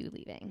prior to you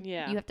leaving.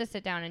 Yeah. You have to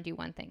sit down and do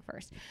one thing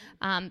first.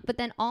 But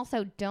then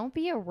also don't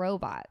be a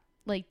robot.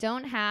 Like,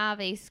 don't have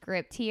a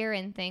script here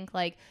and think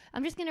like,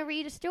 I'm just going to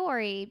read a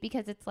story,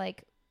 because it's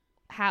like,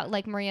 how,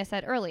 like Maria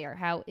said earlier,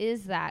 how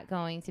is that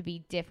going to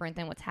be different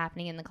than what's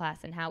happening in the class,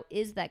 and how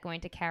is that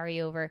going to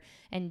carry over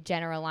and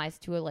generalize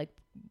to a like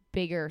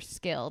bigger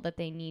skill that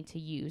they need to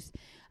use?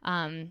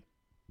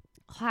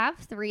 Have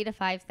 3 to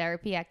 5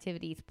 therapy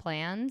activities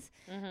plans.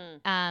 So,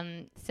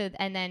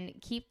 and then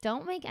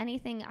don't make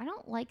anything, I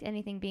don't like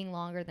anything being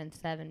longer than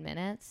 7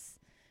 minutes.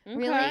 Okay.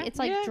 Really, it's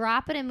like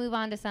drop it and move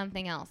on to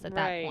something else at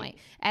that point.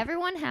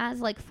 Everyone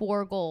has like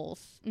 4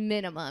 goals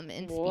minimum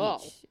in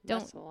speech. Do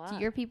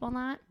your people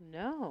not?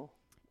 No.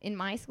 In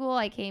my school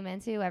I came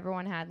into,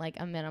 everyone had like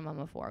a minimum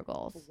of 4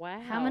 goals.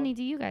 Wow. How many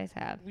do you guys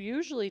have?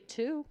 Usually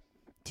 2.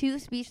 2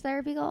 speech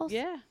therapy goals?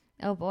 Yeah.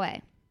 Oh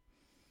boy.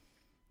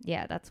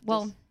 Yeah,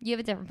 you have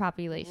a different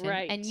population.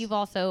 Right. And you've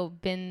also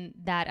been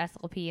that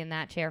SLP in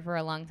that chair for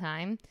a long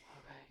time.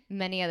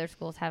 Many other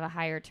schools have a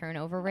higher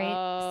turnover rate,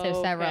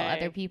 so several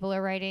other people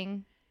are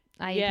writing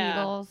IEP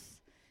goals.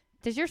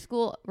 Does your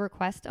school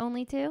request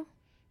only 2? No,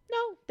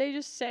 they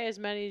just say as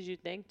many as you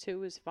think.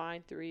 2 is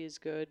fine, 3 is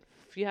good.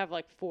 If you have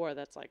like 4,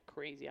 that's like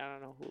crazy. I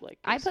don't know who like.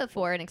 I put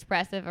 4: an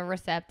expressive, a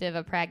receptive,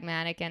 a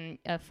pragmatic, and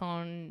a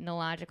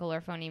phonological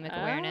or phonemic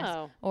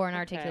awareness, or an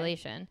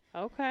articulation.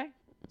 Okay.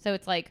 So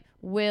it's like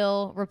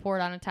will report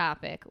on a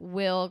topic,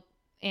 will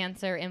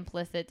answer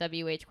implicit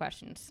WH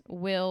questions,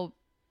 will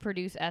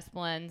produce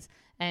S-blends,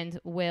 and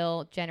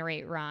will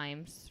generate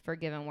rhymes for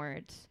given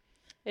words.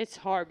 It's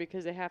hard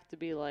because they have to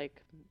be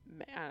like,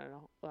 I don't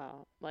know,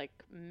 like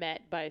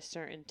met by a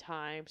certain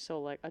time.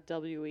 So like a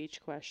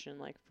WH question,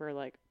 like for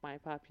like my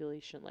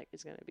population, like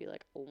is going to be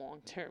like a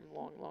long-term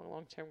goal.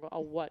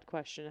 A what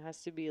question? It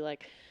has to be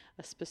like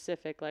a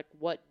specific, like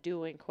what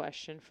doing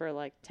question for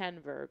like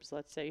 10 verbs.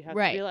 Let's say you have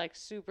to be like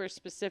super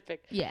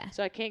specific. Yeah.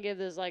 So I can't give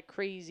this like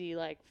crazy,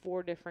 like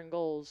 4 different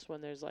goals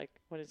when it's like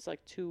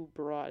too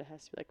broad. It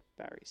has to be like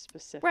very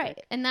specific. Right.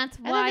 And that's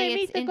why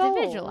it's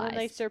individualized. Goal. When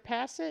they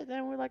surpass it,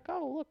 then we're like,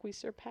 oh, look, we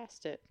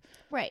surpassed it.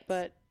 Right.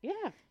 But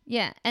yeah.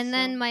 Yeah. And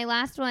then my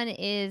last one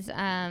is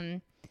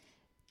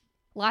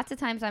lots of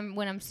times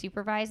when I'm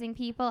supervising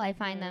people, I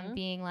find them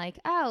being like,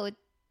 oh,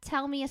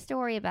 tell me a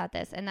story about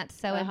this. And that's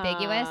so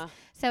ambiguous.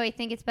 So I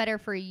think it's better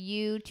for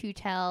you to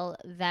tell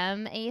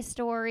them a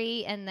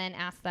story and then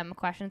ask them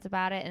questions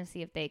about it and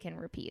see if they can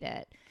repeat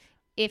it.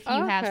 If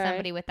you have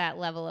somebody with that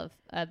level of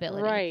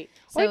ability. Right.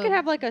 So, or you could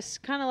have like a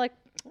kind of like,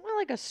 well,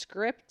 like a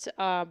script,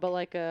 but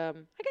like I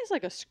guess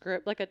like a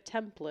script, like a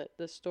template.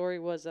 The story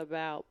was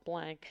about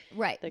blank.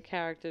 Right. The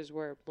characters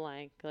were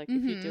blank. Like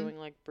if you're doing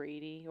like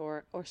Brady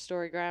or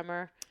Story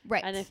Grammar.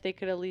 Right. And if they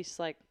could at least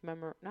like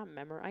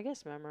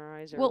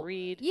memorize or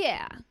read.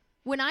 Yeah.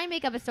 When I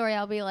make up a story,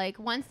 I'll be like,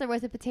 once there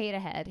was a potato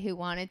head who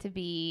wanted to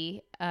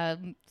be a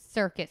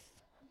circus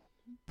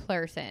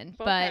person,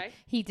 but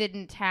he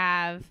didn't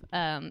have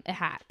a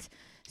hat.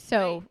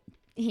 So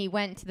he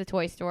went to the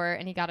toy store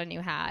and he got a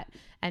new hat.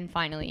 And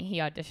finally, he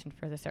auditioned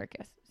for the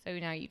circus. So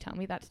now you tell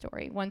me that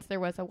story. Once there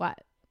was a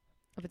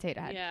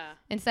potato head. Yeah.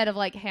 Instead of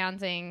like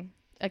handing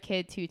a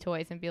kid 2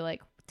 toys and be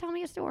like, tell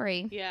me a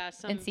story. Yeah.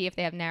 And see if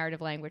they have narrative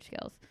language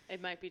skills.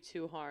 It might be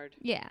too hard.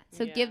 Yeah.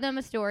 So give them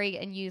a story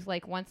and use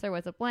like once there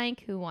was a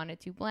blank who wanted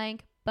to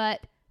blank,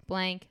 but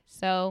blank,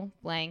 so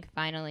blank,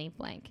 finally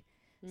blank.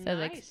 So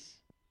like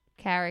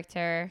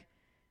character,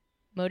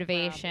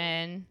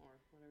 motivation, or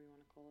whatever you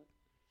want to call it.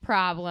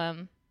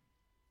 Problem,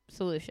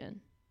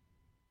 solution.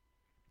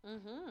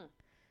 Mm-hmm.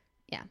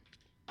 Yeah.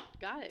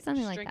 Got it.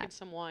 Something Just like drinking that.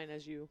 some wine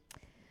as you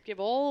give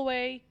all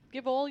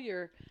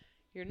your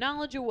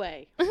knowledge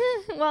away.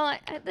 Well,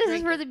 this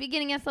is for the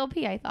beginning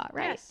SLP, I thought,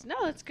 right? Yes.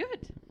 No, that's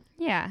good.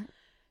 Yeah.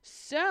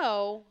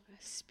 So,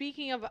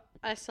 speaking of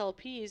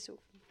SLPs,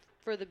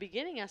 for the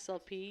beginning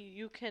SLP,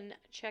 you can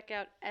check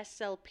out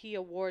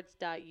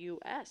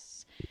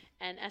slpawards.us.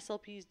 And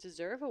SLPs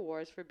deserve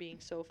awards for being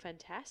so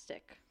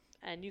fantastic.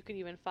 And you can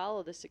even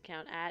follow this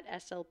account at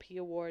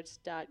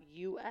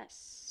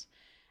slpawards.us.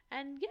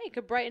 And yeah, you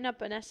could brighten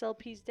up an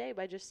SLP's day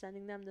by just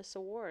sending them this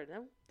award.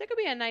 And that could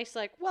be a nice,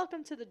 like,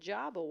 welcome to the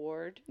job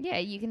award. Yeah,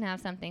 you can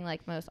have something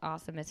like Most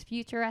Awesomest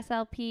Future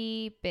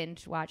SLP,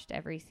 binge watched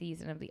every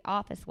season of The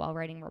Office while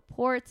writing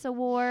reports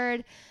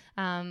award,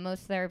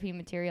 Most Therapy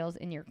Materials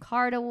in Your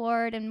Cart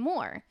award, and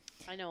more.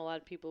 I know a lot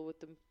of people with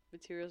the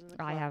materials in the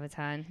car. I have a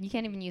ton. You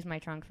can't even use my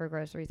trunk for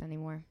groceries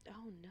anymore.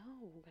 Oh, no.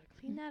 We've got to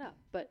clean that up.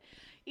 But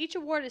each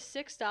award is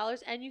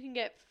 $6, and you can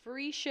get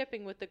free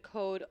shipping with the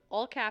code,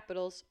 all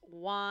capitals,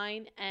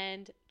 wine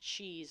and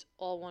cheese.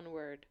 All one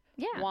word.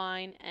 Yeah.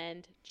 Wine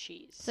and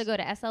cheese. So go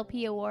to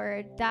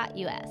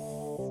slpaward.us.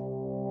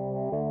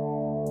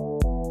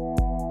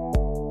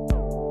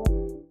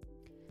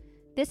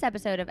 This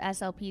episode of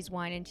SLP's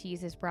Wine and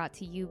Cheese is brought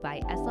to you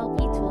by SLP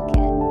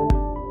Toolkit.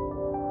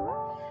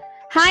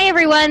 Hi,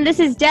 everyone. This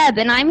is Deb,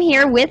 and I'm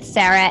here with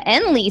Sarah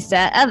and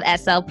Lisa of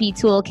SLP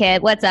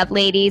Toolkit. What's up,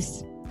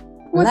 ladies?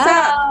 What's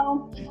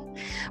up?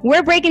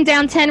 We're breaking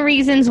down 10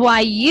 reasons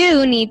why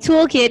you need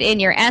Toolkit in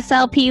your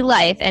SLP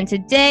life. And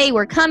today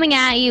we're coming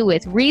at you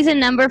with reason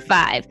number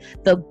 5,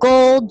 the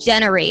goal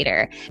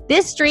generator.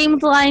 This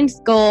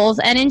streamlines goals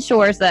and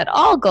ensures that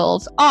all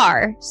goals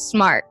are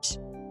SMART.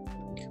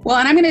 Well,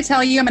 and I'm going to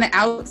tell you, I'm going to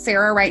out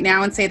Sarah right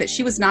now and say that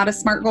she was not a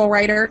SMART goal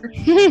writer.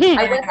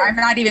 I'm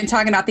not even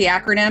talking about the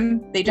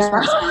acronym. They just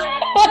weren't smart.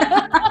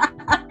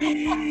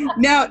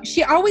 No,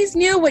 she always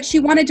knew what she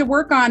wanted to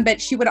work on, but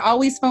she would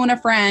always phone a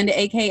friend,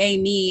 AKA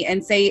me,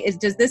 and say,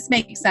 does this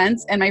make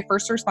sense? And my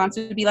first response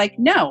would be like,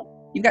 no,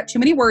 you've got too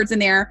many words in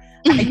there.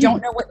 I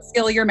don't know what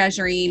skill you're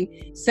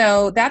measuring.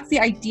 So that's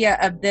the idea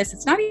of this.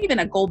 It's not even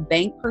a goal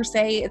bank per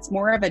se. It's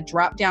more of a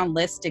drop-down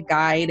list to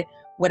guide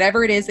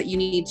whatever it is that you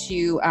need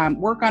to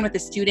work on with the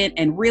student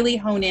and really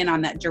hone in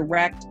on that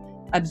direct,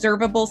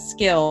 observable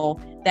skill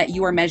that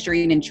you are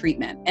measuring in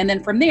treatment. And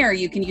then from there,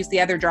 you can use the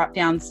other drop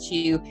downs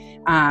to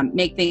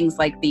make things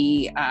like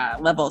the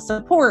level of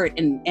support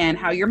and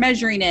how you're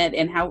measuring it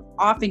and how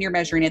often you're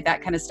measuring it.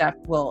 That kind of stuff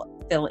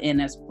will fill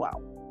in as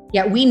well.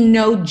 Yeah, we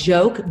no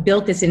joke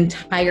built this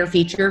entire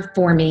feature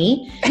for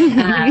me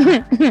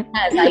as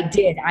I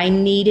did. I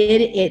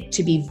needed it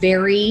to be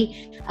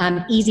very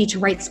easy to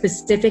write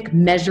specific,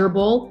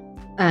 measurable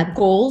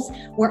goals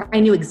where I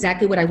knew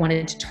exactly what I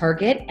wanted to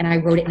target, and I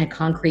wrote it in a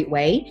concrete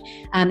way.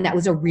 That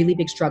was a really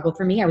big struggle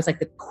for me. I was like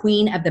the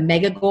queen of the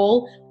mega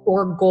goal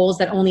or goals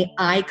that only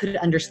I could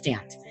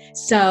understand.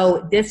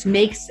 So this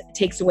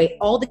takes away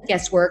all the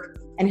guesswork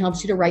and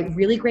helps you to write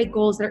really great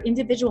goals that are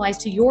individualized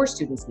to your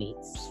students'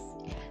 needs.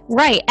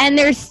 Right. And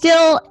they're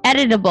still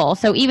editable.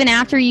 So even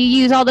after you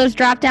use all those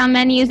drop down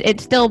menus, it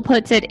still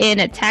puts it in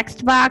a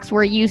text box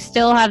where you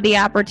still have the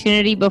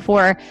opportunity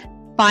before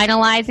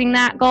finalizing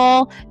that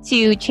goal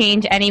to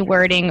change any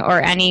wording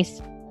or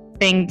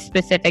anything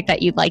specific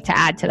that you'd like to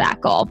add to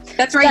that goal.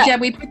 That's right,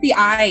 Deb. We put the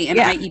I in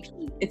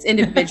IEP. It's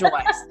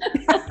individualized.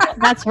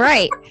 That's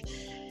right.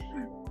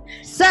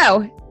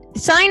 So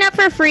sign up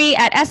for free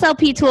at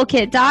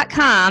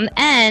slptoolkit.com,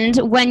 and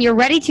when you're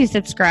ready to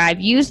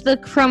subscribe, use the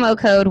promo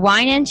code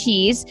Wine and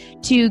Cheese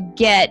to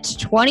get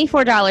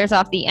 $24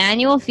 off the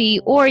annual fee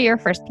or your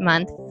first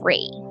month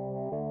free.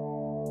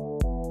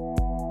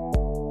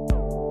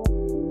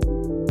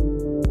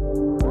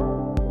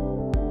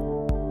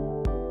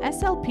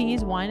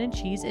 SLP's Wine and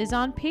Cheese is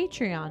on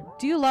Patreon.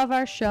 Do you love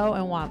our show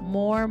and want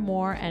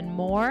more, and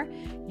more?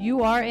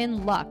 You are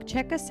in luck.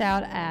 Check us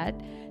out at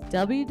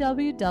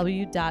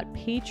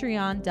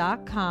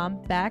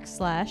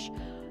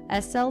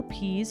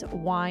www.patreon.com/SLP's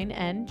Wine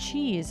and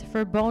Cheese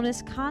for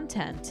bonus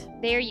content.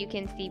 There you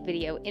can see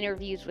video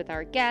interviews with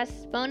our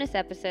guests, bonus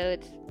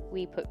episodes.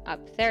 We put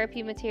up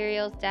therapy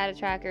materials, data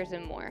trackers,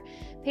 and more.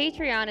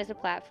 Patreon is a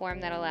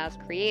platform that allows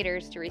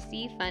creators to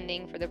receive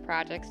funding for the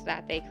projects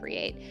that they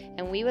create,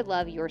 and we would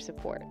love your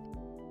support.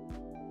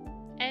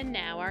 And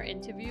now our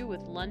interview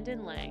with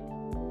London Lang.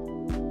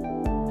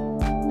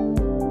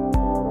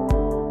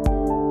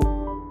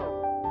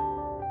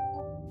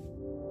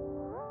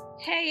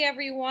 Hey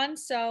everyone,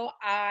 so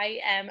I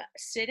am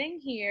sitting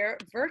here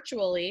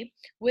virtually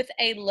with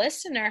a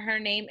listener. Her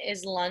name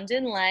is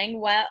London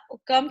Lang.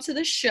 Welcome to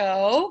the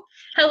show.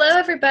 Hello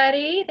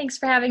everybody, thanks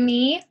for having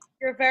me.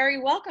 You're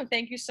very welcome.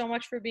 Thank you so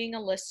much for being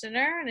a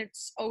listener, and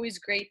it's always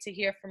great to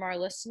hear from our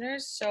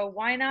listeners. So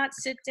why not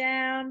sit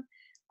down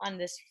on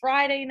this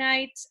Friday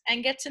night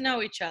and get to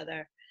know each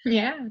other?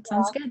 Yeah, it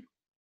sounds good.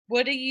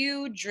 What are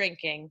you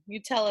drinking?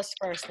 You tell us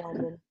first,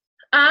 London.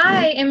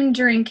 I am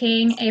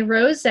drinking a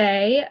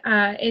rosé.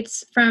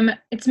 It's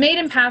made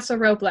in Paso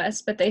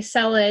Robles, but they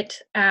sell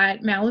it at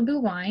Malibu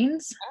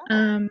Wines.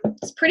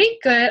 It's pretty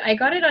good. I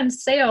got it on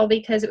sale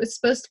because it was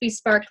supposed to be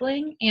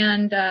sparkling,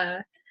 and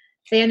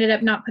they ended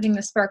up not putting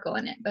the sparkle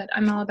in it. But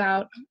I'm all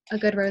about a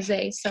good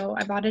rosé, so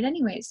I bought it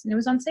anyways, and it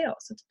was on sale,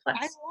 so it's a plus.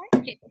 I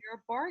like it. You're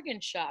a bargain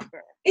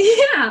shopper.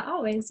 Yeah,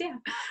 always. Yeah.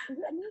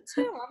 Me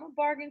too. I'm a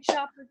bargain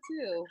shopper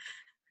too.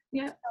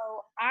 Yeah.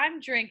 So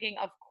I'm drinking,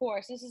 of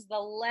course, this is the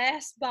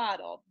last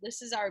bottle.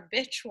 This is our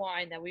bitch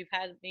wine that we've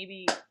had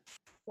maybe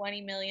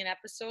 20 million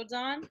episodes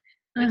on.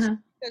 It's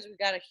because we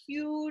got a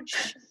huge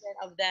shipment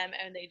of them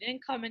and they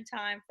didn't come in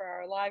time for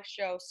our live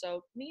show.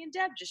 So me and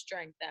Deb just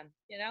drank them,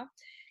 you know?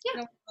 Yeah.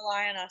 You don't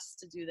rely on us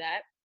to do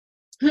that.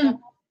 Hmm. So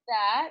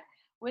that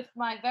with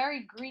my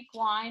very Greek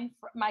wine,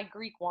 my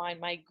Greek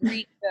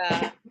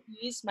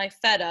cheese, my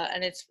feta,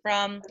 and it's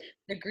from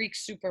the Greek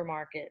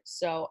supermarket.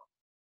 So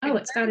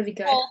it's got to be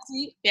good.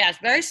 Salty. Yeah, it's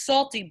very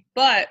salty,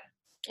 but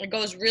it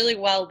goes really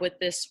well with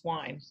this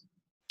wine.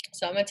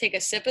 So I'm going to take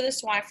a sip of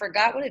this wine. I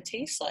forgot what it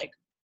tastes like.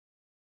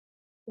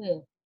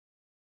 All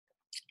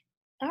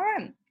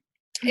right.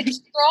 It's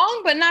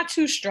strong, but not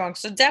too strong.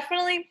 So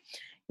definitely,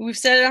 we've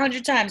said it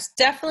 100 times,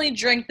 definitely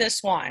drink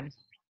this wine.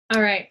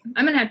 All right.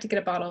 I'm going to have to get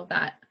a bottle of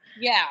that.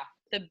 Yeah.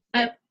 It's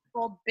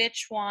called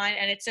bitch wine,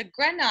 and it's a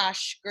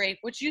Grenache grape,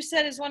 which you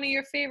said is one of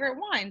your favorite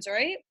wines,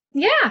 right?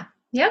 Yeah.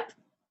 Yep.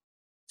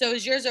 So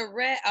is yours a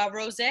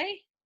rosé?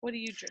 What do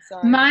you drink?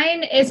 Sorry.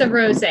 Mine is a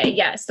rosé.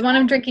 Yes, the one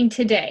I'm drinking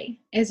today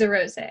is a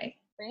rosé.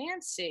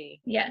 Fancy.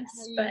 Yes,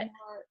 but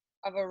more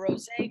of a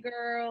rosé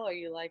girl, or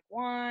you like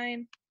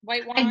wine,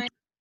 white wine?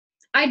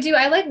 I do.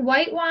 I like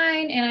white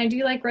wine, and I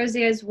do like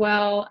rosé as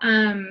well.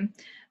 And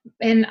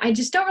I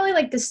just don't really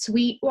like the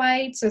sweet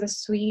whites or the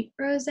sweet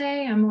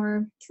rosé. I'm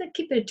more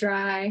keep it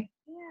dry.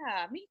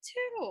 Yeah, me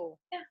too.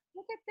 Yeah.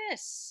 Look at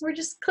this. We're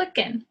just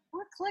clicking.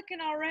 We're clicking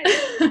already.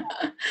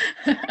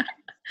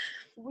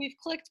 We've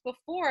clicked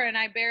before, and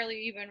I barely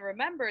even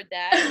remembered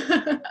that.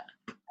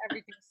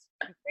 Everything's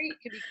great.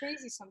 Could be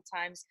crazy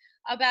sometimes.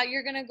 About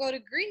you're gonna go to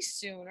Greece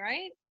soon,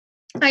 right?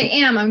 I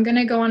am. I'm going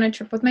to go on a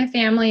trip with my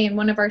family, and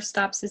one of our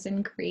stops is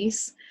in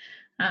Greece.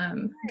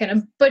 I'm going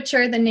to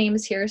butcher the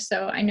names here,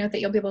 so I know that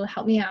you'll be able to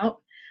help me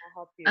out.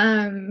 I'll help you.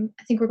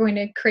 I think we're going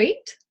to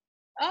Crete.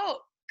 Oh,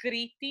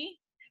 Crete.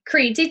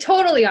 Crete,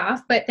 totally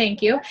off, but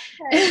thank you.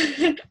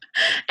 Okay.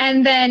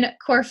 And then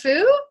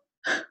Corfu.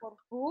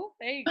 Corfu.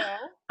 There you go.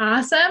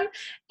 Awesome.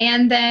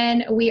 And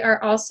then we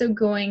are also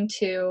going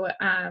to,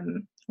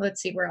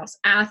 let's see, where else?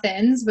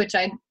 Athens, which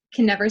I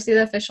can never see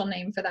the official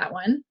name for that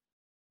one.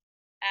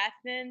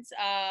 Athens.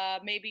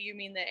 Maybe you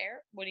mean the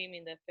air. What do you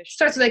mean the official?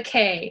 Starts with a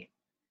K.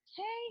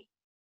 K.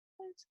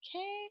 What's K?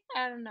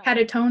 I don't know.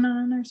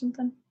 Catatonon or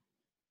something.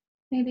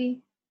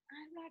 Maybe.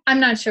 I'm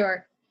not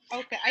sure.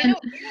 Okay, I know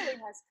Italy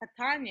has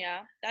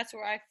Catania. That's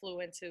where I flew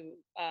into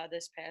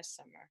this past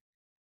summer.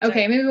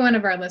 Okay, maybe one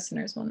of our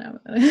listeners will know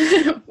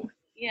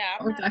Yeah,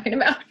 what we're talking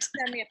about.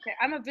 Send me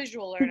I'm a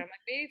visual learner. I'm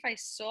like, maybe if I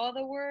saw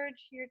the word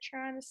you're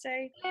trying to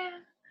say. Yeah.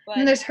 But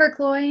And there's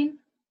Hercloin.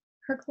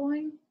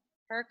 Hercloin?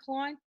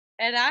 Heraclio,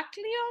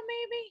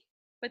 maybe?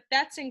 But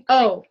that's in Crete.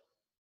 Oh,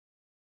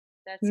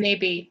 That's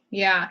maybe.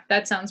 Yeah,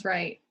 that sounds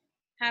right.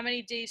 How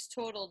many days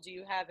total do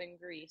you have in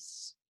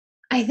Greece?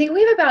 I think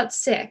we have about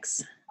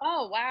 6.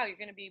 Oh, wow. You're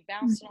going to be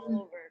bouncing all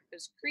over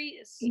because Crete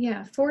is...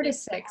 Yeah, 4 to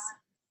 6.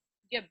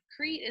 Yeah,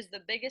 Crete is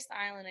the biggest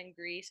island in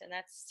Greece, and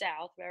that's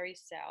south, very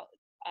south.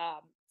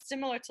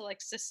 Similar to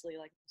like Sicily,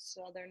 like the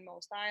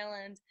southernmost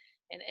island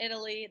in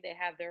Italy. They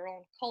have their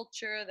own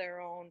culture, their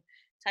own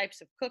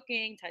types of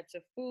cooking, types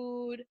of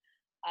food.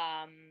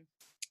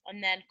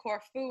 And then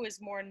Corfu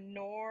is more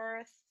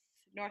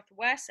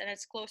northwest, and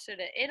it's closer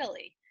to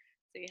Italy.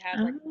 So you have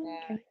like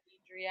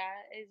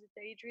is it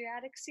the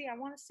Adriatic Sea? I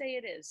want to say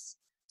it is.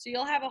 So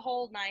you'll have a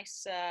whole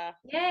nice Yeah.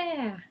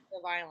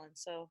 of island.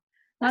 So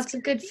Lots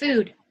of good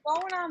food.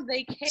 Going on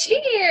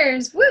vacation.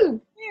 Cheers!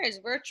 Woo! Cheers!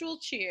 Virtual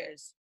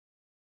cheers.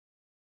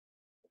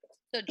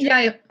 So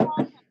Yeah.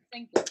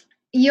 thank you.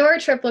 Your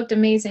trip looked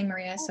amazing,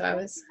 Maria. So I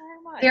was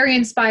very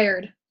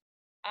inspired.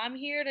 I'm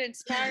here to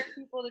inspire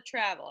people to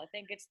travel. I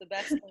think it's the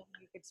best thing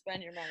you could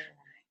spend your money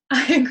on.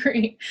 I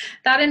agree.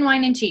 That and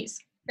wine and cheese.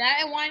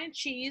 That and wine and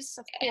cheese,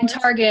 of course. And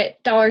Target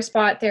dollar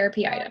spot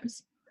therapy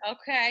items.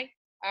 Okay.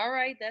 All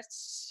right.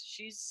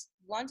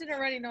 London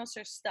already knows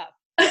her stuff.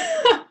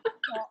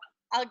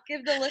 I'll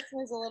give the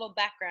listeners a little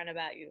background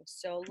about you.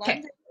 So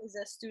London is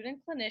a student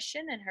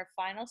clinician in her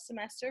final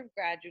semester of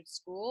graduate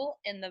school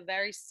in the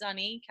very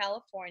sunny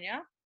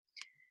California.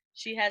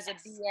 She has a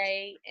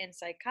BA in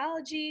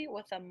psychology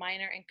with a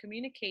minor in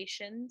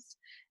communications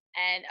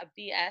and a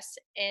BS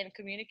in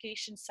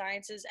communication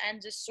sciences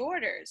and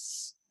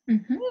disorders.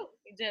 Mm-hmm. Woo,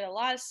 you did a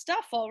lot of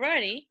stuff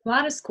already. A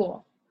lot of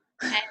school.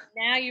 And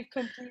now you've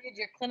completed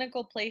your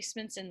clinical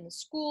placements in the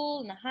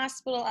school, in the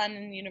hospital, and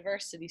in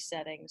university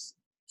settings.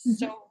 Mm-hmm.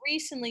 So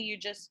recently you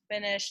just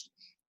finished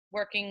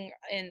working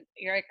in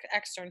your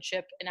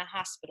externship in a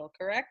hospital,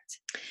 correct?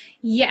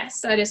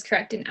 Yes, that is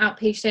correct. An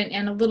outpatient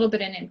and a little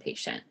bit in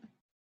inpatient.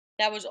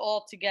 That was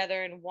all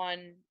together in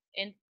one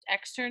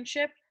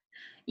externship?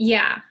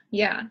 Yeah.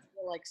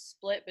 Like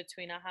split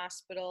between a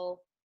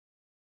hospital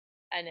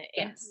and an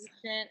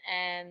inpatient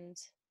and...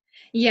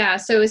 Yeah,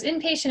 so it was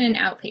inpatient and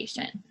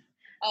outpatient.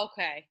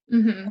 Okay.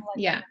 Mm-hmm.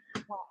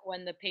 So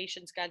when the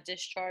patients got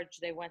discharged,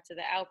 they went to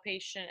the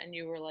outpatient and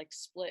you were like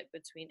split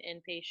between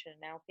inpatient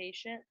and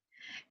outpatient?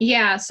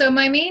 Yeah, so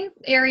my main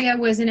area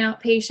was an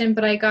outpatient,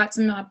 but I got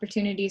some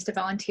opportunities to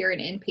volunteer in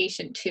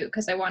inpatient too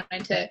because I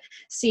wanted to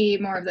see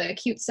more of the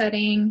acute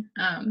setting.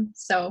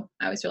 So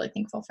I was really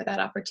thankful for that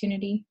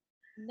opportunity.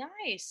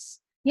 Nice.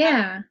 Yeah.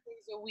 How many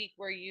days a week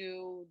were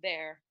you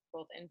there,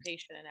 both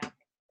inpatient and outpatient?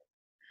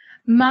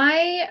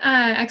 My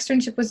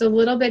externship was a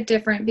little bit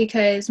different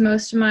because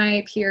most of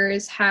my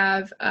peers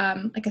have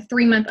like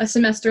a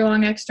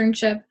semester-long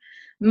externship.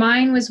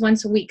 Mine was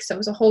once a week, so it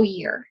was a whole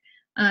year.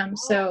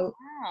 So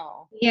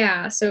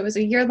it was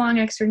a year-long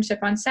externship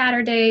on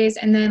Saturdays,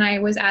 and then I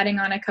was adding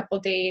on a couple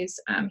days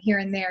here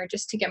and there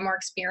just to get more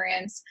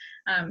experience.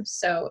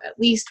 So at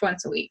least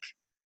once a week.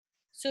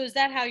 So is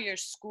that how your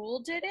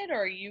school did it,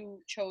 or you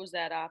chose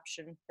that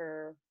option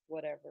for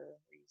whatever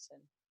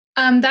reason?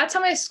 That's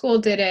how my school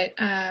did it.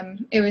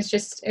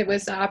 It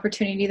was an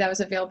opportunity that was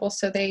available.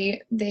 So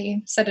they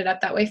set it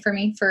up that way for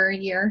me for a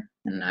year.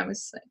 And I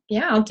was like,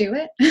 yeah, I'll do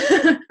it.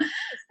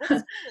 What school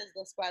is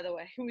this, by the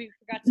way? We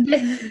forgot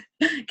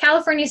to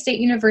California State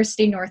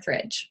University,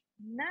 Northridge.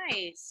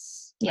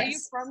 Nice. Yes. Are you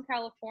from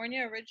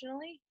California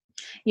originally?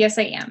 Yes,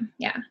 I am.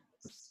 Yeah.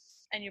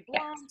 And you're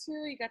blonde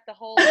too. You got the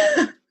whole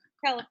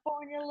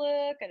California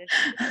look, and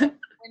the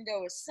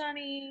window is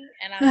sunny,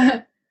 and I'm in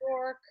New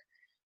York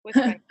with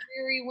my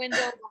dreary window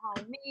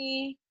behind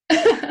me.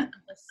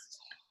 Just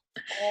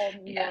all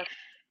New York.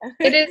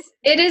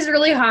 It is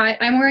really hot.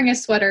 I'm wearing a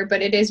sweater,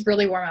 but it is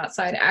really warm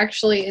outside.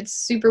 Actually, it's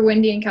super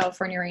windy in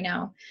California right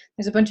now.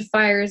 There's a bunch of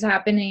fires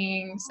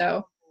happening,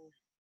 so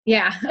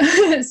Yeah.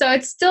 So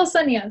it's still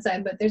sunny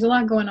outside, but there's a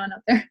lot going on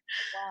up there.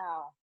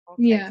 Wow.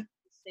 Okay. Yeah. So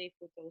be safe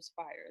with those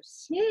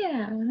fires.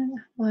 Yeah.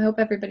 Well, I hope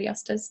everybody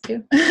else does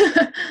too.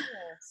 Yeah,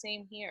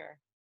 same here.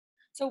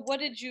 So what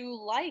did you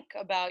like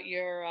about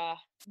your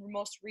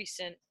most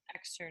recent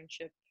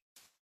externship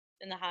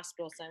in the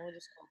hospital setting? We'll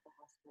just call it the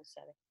hospital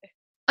setting.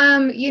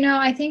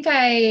 I think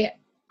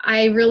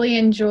I really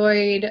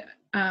enjoyed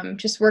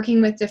just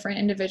working with different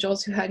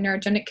individuals who had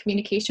neurogenic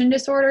communication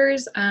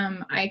disorders.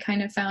 I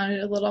kind of found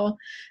a little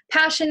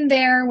passion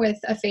there with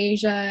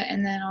aphasia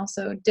and then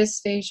also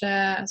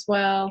dysphagia as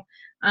well.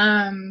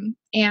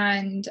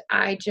 And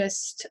I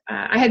just,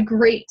 I had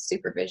great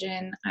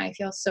supervision. I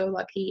feel so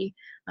lucky.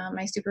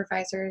 My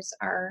supervisors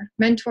are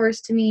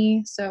mentors to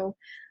me. So,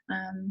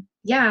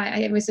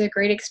 it was a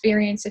great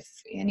experience. If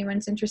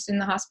anyone's interested in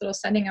the hospital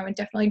setting, I would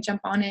definitely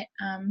jump on it.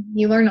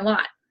 You learn a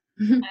lot.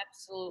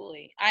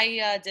 Absolutely.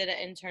 I did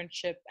an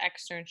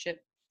externship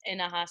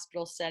in a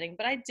hospital setting,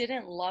 but I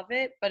didn't love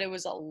it, but it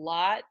was a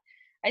lot.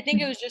 I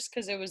think it was just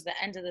because it was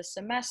the end of the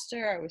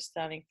semester. I was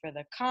studying for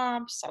the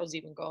comps. I was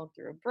even going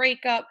through a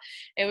breakup.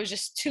 It was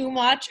just too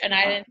much, and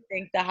I didn't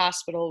think the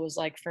hospital was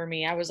like for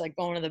me. I was like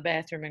going to the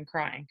bathroom and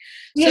crying.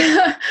 So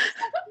Yeah.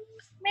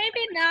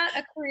 maybe not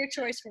a career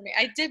choice for me.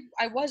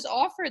 I was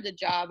offered the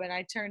job and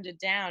I turned it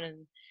down,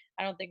 and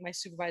I don't think my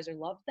supervisor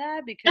loved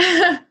that because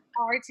it's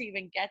hard to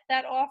even get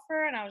that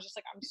offer, and I was just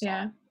like, I'm sorry.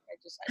 Yeah.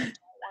 I don't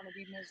want to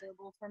be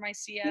miserable for my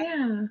CF.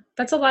 Yeah,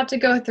 that's a lot to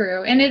go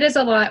through, and it is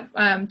a lot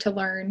to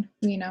learn.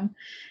 In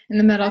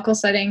the medical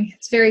setting,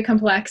 it's very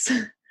complex.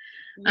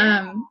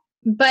 Yeah.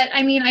 But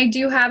I mean, I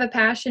do have a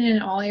passion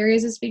in all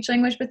areas of speech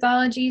language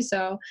pathology.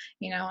 So,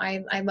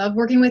 I love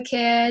working with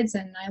kids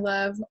and I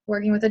love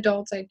working with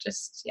adults.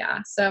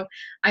 So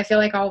I feel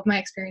like all of my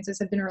experiences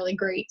have been really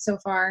great so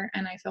far,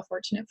 and I feel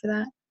fortunate for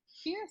that.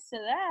 Cheers to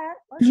that.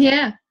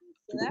 Yeah.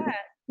 To that.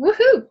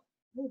 Woohoo.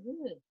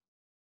 Woohoo.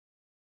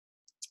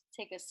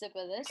 Take a sip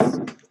of this.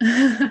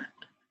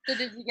 So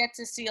did you get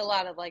to see a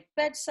lot of like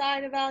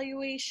bedside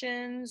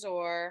evaluations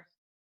or?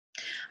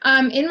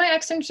 In my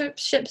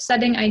externship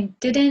setting, I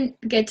didn't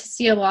get to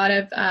see a lot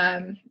of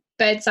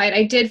bedside.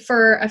 I did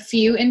for a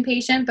few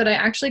inpatient, but I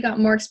actually got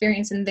more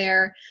experience in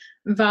there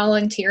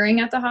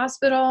volunteering at the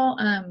hospital.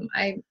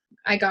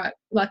 I got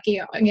lucky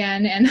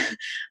again and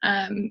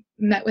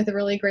met with a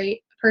really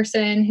great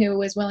person who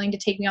was willing to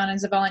take me on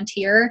as a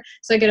volunteer.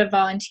 So I get to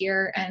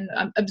volunteer and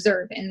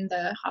observe in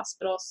the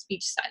hospital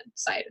speech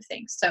side of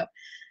things. So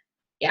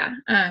yeah,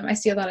 I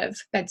see a lot of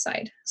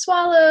bedside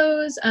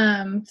swallows,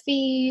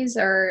 fees,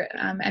 or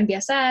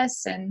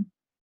MBSS, and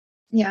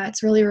yeah,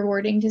 it's really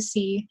rewarding to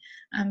see,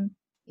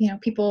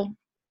 people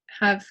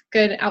have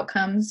good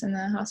outcomes in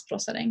the hospital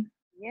setting.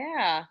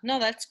 Yeah, no,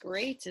 that's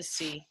great to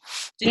see.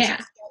 Did you Yeah,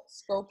 get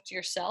scoped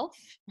yourself?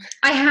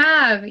 I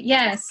have.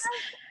 Yes,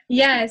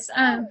 yes.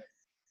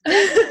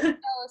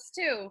 Jealous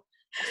too.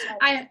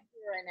 I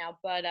Right now,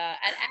 but at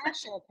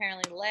ASHA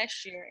apparently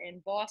last year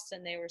in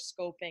Boston they were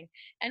scoping,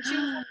 and she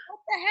was like, "What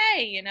the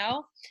hey,"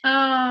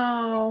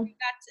 Oh.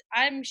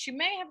 She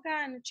may have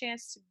gotten a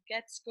chance to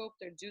get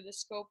scoped or do the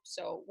scope.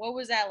 So, what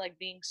was that like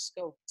being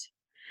scoped?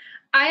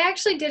 I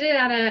actually did it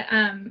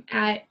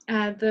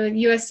at the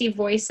USC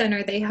Voice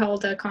Center. They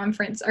held a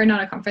conference, or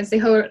not a conference. They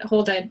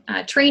hold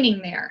a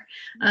training there.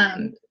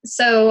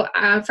 So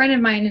a friend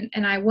of mine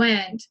and I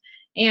went,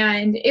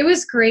 and it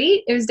was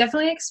great. It was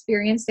definitely an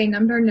experience. They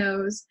numbed our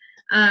nose,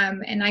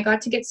 and I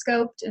got to get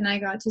scoped, and I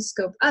got to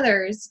scope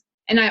others,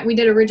 and we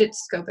did a rigid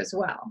scope as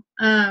well.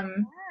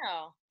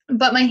 Wow.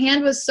 But my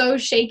hand was so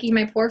shaky.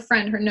 My poor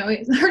friend, her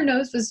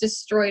nose was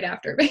destroyed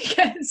after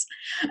because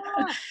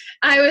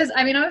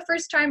I'm a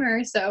first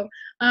timer. So,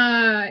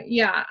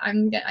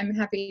 I'm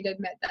happy to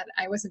admit that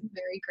I wasn't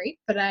very great,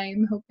 but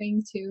I'm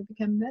hoping to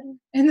become better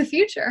in the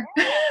future.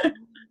 Yeah.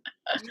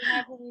 You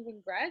haven't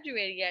even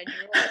graduated yet, and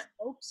you already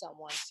spoke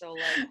someone. So,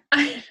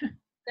 like,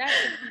 that's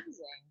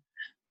amazing.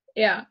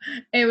 Yeah,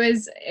 it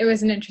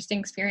was an interesting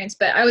experience,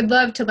 but I would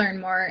love to learn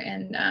more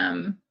and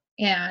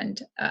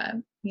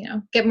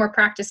get more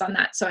practice on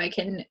that so I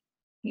can,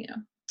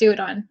 do it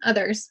on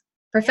others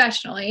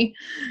professionally.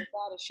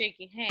 Without a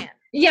shaking hand.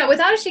 Yeah,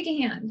 without a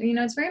shaking hand.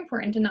 It's very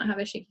important to not have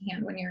a shaking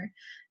hand when you're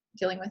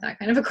dealing with that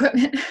kind of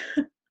equipment.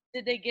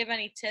 Did they give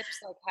any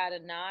tips like how to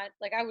not?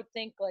 Like I would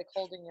think like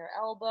holding your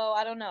elbow.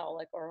 I don't know.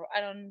 Like or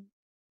I don't.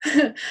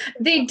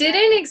 They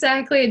didn't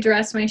exactly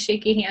address my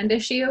shaky hand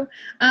issue,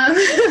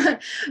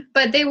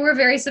 but they were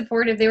very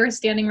supportive. They were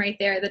standing right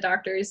there, the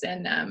doctors,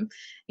 and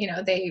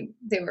they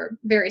were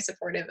very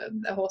supportive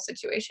of the whole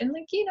situation.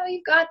 Like,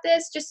 you've got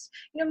this. Just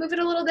move it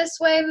a little this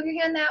way, move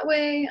your hand that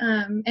way,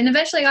 and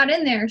eventually I got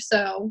in there.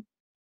 So,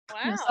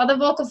 Wow. saw the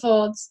vocal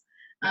folds.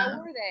 How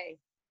were they?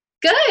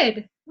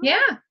 Good.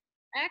 Yeah.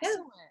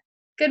 Excellent.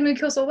 Good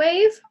mucosal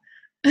wave.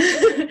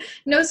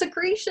 No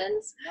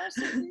secretions. No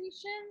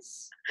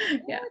secretions.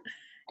 Yeah.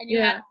 And you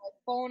had to like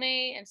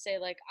phonate and say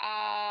like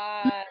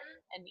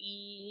and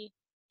e.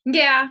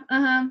 Yeah.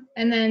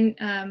 And then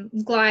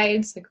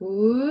glides like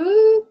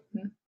ooh.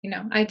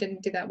 I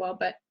didn't do that well,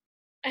 but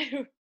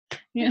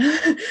Yeah.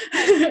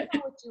 I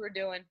know what you were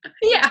doing.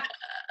 Yeah.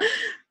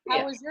 How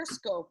Yeah. was your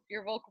scope?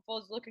 Your vocal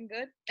folds looking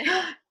good?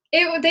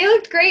 They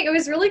looked great. It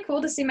was really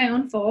cool to see my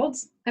own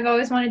folds. I've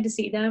always wanted to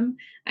see them.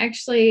 I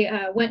actually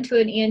went to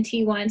an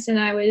ENT once, and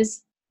I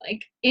was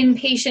like in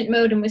patient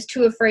mode and was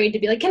too afraid to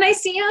be like, "Can I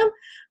see them?"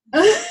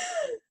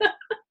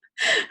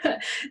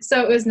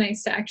 So it was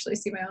nice to actually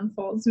see my own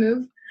folds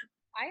move.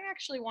 I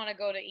actually want to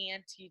go to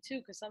ENT too,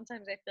 because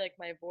sometimes I feel like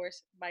my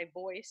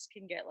voice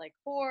can get like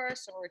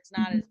hoarse, or it's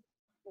not as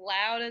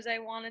loud as I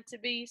want it to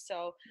be.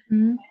 So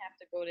Mhm. I have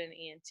to go to an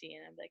ENT,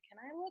 and I'm like, can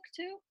I look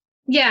too?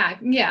 Yeah.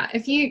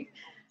 If you,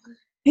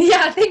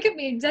 yeah, think of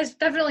me. Just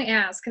definitely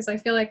ask, because I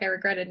feel like I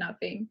regretted not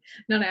asking.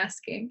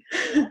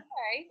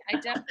 Okay, I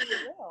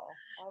definitely will.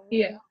 I'll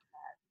really Yeah.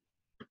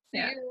 So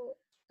Yeah.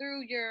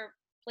 through your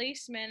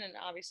placement and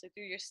obviously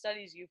through your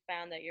studies, you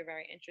found that you're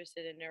very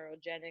interested in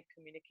neurogenic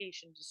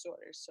communication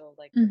disorders. So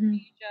like Mhm.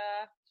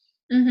 aphasia,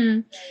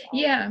 Mhm. Alzheimer's,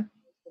 Yeah.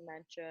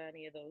 dementia,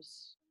 any of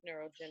those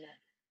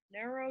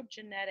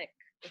neurogenetic.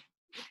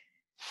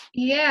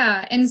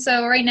 Yeah, and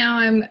so right now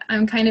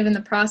I'm kind of in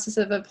the process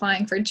of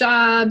applying for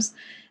jobs,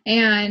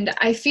 and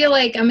I feel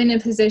like I'm in a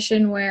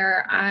position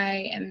where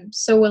I am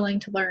so willing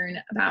to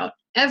learn about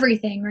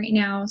everything right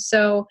now.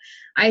 So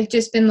I've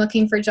just been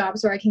looking for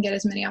jobs where I can get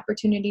as many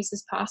opportunities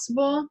as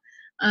possible.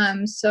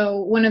 So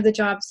one of the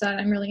jobs that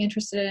I'm really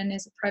interested in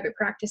is a private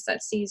practice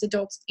that sees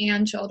adults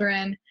and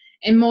children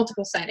in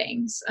multiple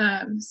settings.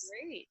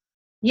 Great.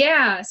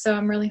 Yeah, so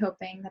I'm really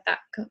hoping that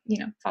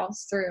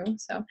falls through.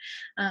 So,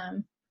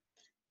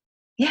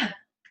 yeah.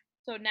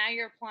 So now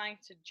you're applying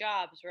to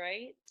jobs,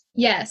 right?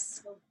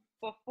 Yes. So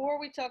before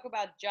we talk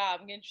about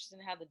job, I'm interested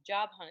in how the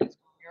job hunt is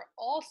going. You're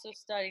also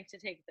studying to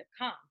take the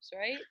comps,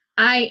 right?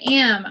 I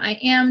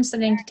am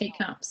studying to take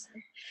comps.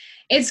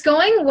 It's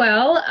going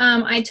well.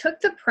 I took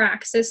the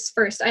praxis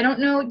first. I don't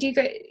know, do you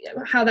guys,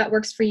 how that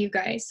works for you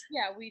guys?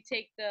 Yeah, we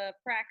take the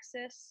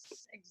praxis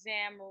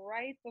exam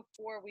right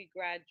before we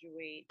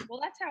graduate. Well,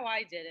 that's how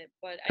I did it,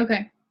 but I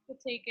Okay. could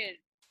take it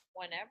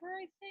whenever,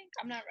 I think.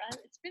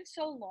 It's been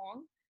so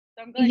long.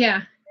 So I'm glad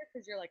Yeah.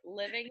 because you're like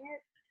living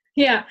it.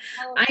 Yeah.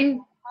 Tell us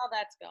how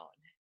that's going.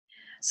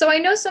 So I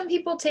know some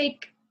people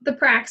take the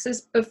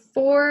praxis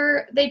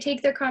before they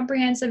take their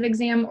comprehensive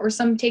exam, or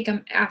some take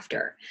them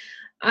after.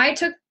 I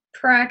took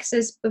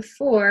praxis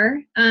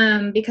before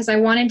because I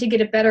wanted to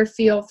get a better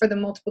feel for the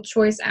multiple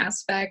choice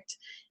aspect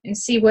and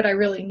see what I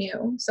really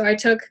knew. So I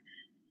took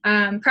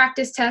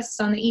practice tests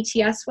on the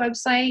ETS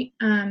website.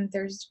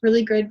 There's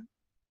really good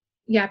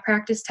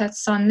practice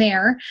tests on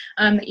there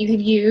that you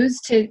could use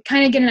to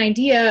kind of get an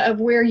idea of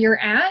where you're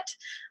at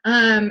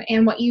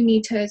and what you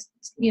need to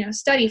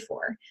study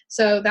for.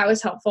 So that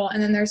was helpful.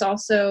 And then there's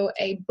also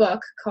a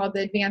book called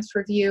The Advanced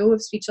Review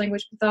of Speech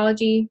Language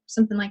Pathology,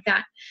 something like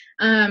that.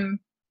 And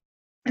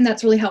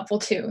that's really helpful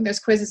too. There's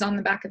quizzes on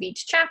the back of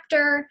each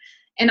chapter,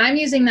 and I'm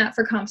using that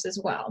for comps as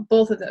well,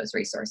 both of those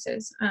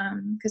resources,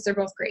 because they're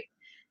both great.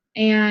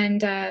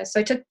 And so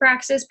I took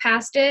praxis,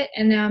 passed it,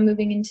 and now I'm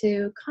moving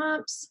into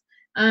comps.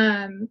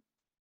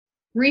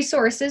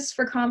 Resources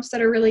for comps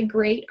that are really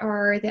great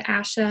are the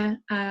ASHA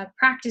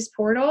practice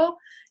portal.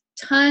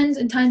 Tons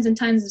and tons and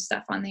tons of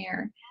stuff on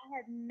there.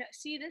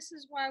 See, this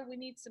is why we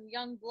need some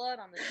young blood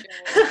on the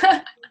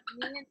show.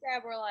 Me and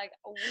Deb were like,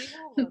 we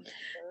don't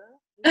remember.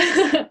 We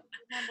don't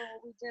remember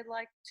what we did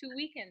like 2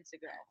 weekends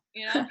ago,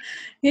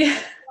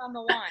 Yeah. On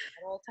the line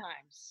at all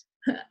times.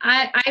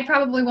 I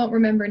probably won't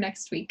remember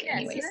next week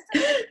anyways. So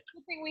that's a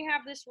good thing we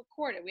have this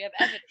recorded. We have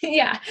evidence.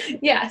 Yeah,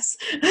 yes.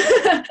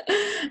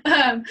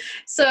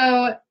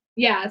 So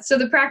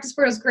the practice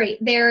portal is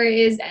great. There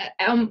is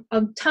a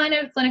ton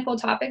of clinical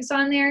topics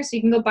on there, so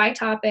you can go by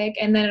topic,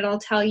 and then it'll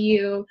tell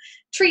you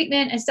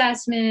treatment,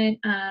 assessment,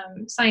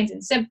 signs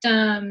and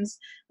symptoms,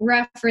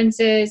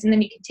 references, and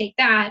then you can take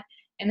that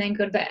and then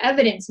go to the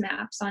evidence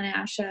maps on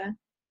ASHA,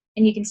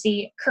 and you can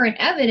see current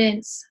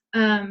evidence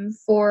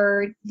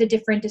for the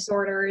different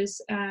disorders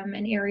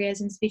and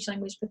areas in speech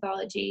language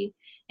pathology,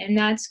 and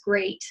that's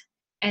great.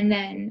 And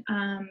then,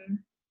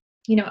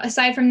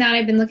 aside from that,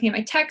 I've been looking at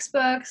my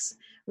textbooks,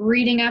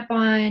 reading up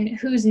on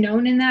who's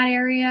known in that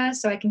area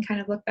so I can kind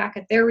of look back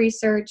at their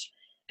research.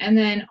 And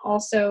then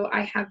also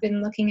I have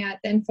been looking at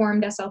the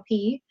Informed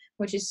SLP,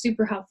 which is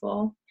super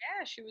helpful.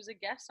 Yeah, she was a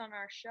guest on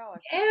our show.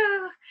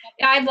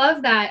 Yeah, I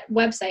love that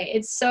website.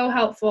 It's so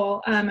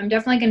helpful. I'm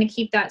definitely going to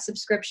keep that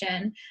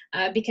subscription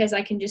because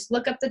I can just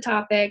look up the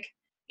topic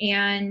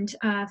and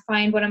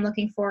find what I'm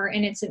looking for,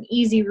 and it's an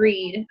easy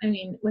read. I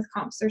mean, with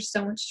comps, there's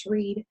so much to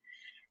read.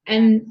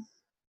 And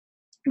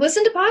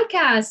listen to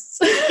podcasts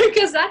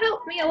because that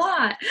helped me a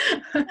lot.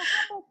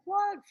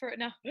 Plug for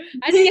no.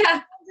 I didn't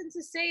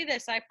to say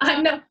this.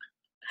 I know.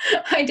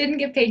 I didn't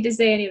get paid to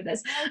say any of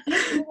this.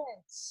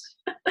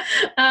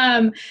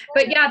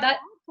 But yeah, that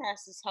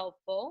podcast is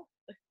helpful.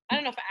 I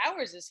don't know if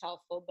ours is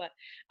helpful, but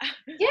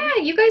yeah,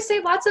 you guys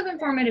say lots of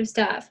informative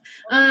stuff.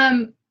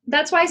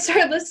 That's why I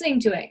started listening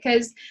to it,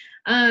 because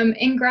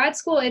in grad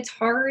school it's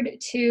hard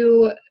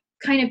to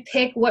kind of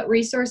pick what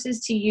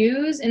resources to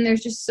use, and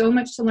there's just so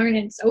much to learn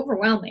and it's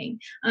overwhelming.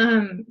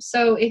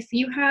 So if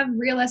you have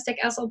realistic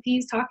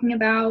SLPs talking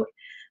about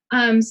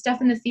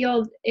stuff in the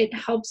field, it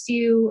helps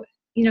you,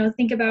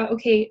 think about,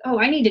 okay, oh,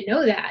 I need to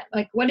know that.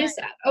 Like, what is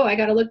that? Oh, I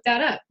got to look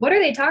that up. What are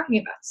they talking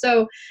about?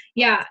 So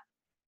yeah.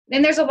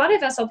 And there's a lot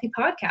of SLP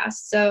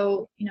podcasts.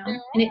 So,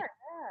 and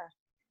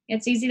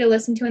it's easy to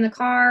listen to in the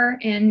car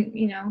and,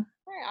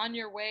 on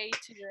your way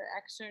to your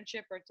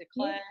externship or to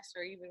class,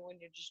 or even when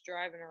you're just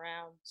driving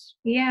around.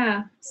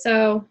 Yeah.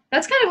 So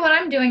that's kind of what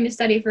I'm doing to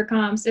study for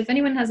comps. If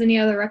anyone has any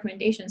other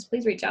recommendations,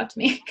 please reach out to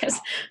me,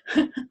 because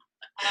I'll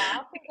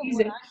think of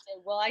what I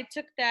did. Well, I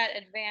took that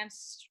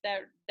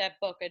that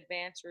book,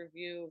 Advanced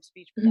Review of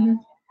Speech Pathology. I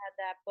had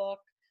that book.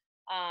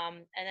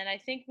 And then I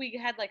think we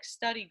had like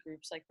study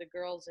groups, like the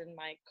girls in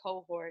my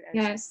cohort.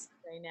 Yes.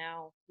 Right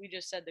now, we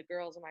just said the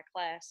girls in my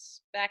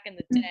class. Back in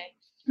the day,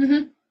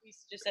 we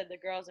just said the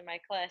girls in my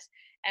class,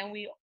 and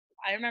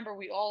I remember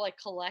we all like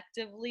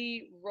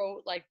collectively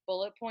wrote like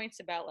bullet points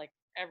about like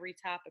every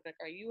topic. Like,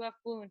 you have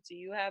fluency,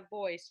 you have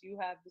voice, you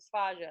have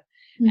dysphagia,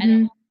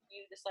 and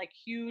this like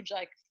huge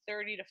like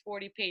 30 to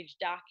 40 page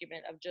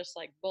document of just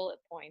like bullet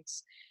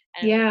points.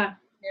 And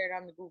share it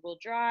on the Google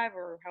Drive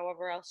or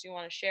however else you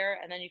want to share it,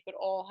 and then you could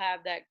all have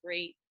that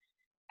great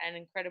and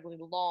incredibly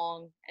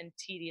long and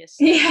tedious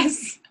stuff.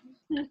 Yes.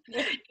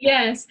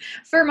 Yes.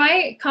 For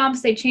my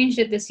comps, they changed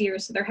it this year,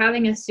 so they're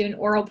having us do an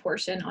oral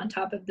portion on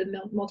top of the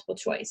multiple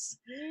choice.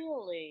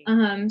 Really?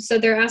 So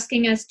they're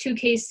asking us 2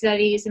 case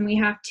studies, and we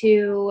have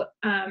to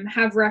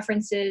have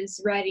references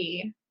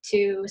ready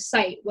to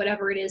cite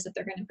whatever it is that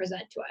they're going to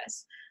present to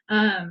us.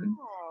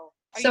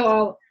 So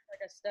I'll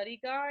like a study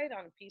guide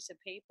on a piece of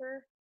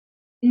paper.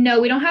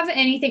 No, we don't have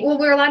anything. Well,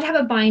 we're allowed to have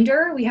a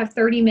binder. We have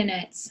 30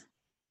 minutes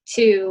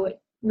to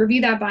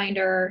review that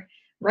binder,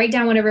 write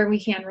down whatever we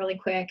can really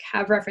quick,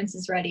 have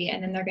references ready,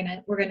 and then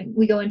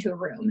we go into a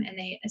room, and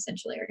they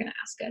essentially are gonna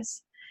ask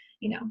us,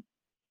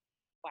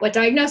 what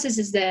diagnosis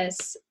is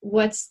this?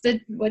 What's the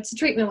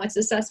treatment? What's the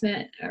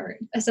assessment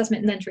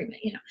and then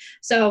treatment?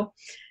 So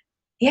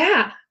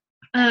yeah.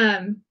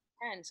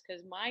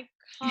 Because my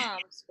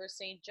comps for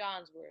St.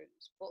 John's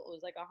was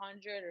like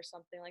 100 or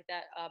something like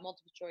that,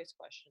 multiple choice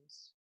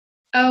questions.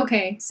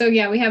 Okay, so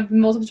yeah, we have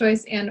multiple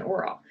choice and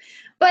oral,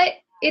 but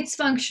it's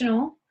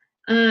functional.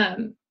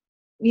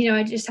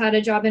 I just had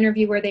a job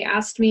interview where they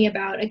asked me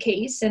about a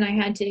case, and I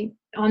had to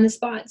on the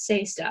spot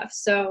say stuff.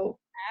 So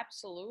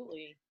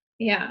absolutely.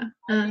 Yeah.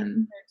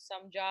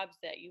 Some jobs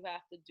that you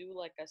have to do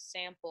like a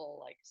sample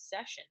like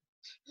session.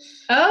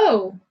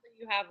 Oh.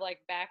 You have like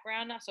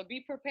background now, so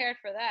be prepared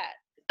for that.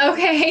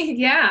 Okay.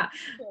 Yeah.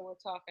 That's what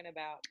we're talking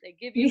about. They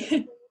give you the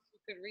tools. You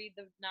could read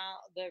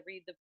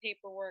the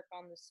paperwork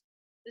on this.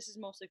 This is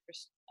mostly for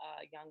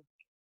young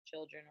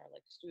children or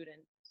like student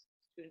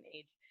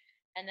age.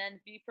 And then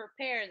be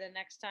prepared the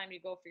next time you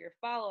go for your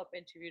follow-up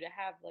interview to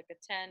have like a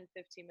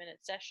 10-15-minute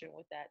session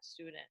with that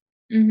student.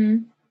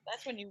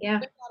 That's when you pick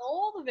out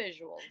all the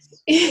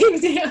visuals.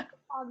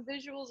 Upon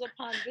visuals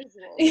upon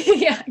visuals.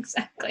 Yeah,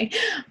 exactly.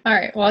 All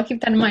right. Well, I'll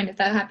keep that in mind if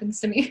that happens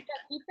to me.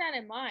 Yeah, keep that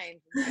in mind.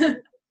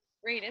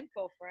 Great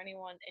info for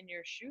anyone in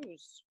your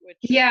shoes, which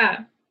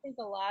I think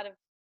a lot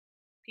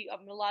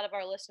of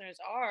our listeners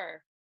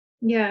are.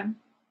 Yeah.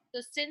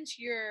 So since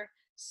you're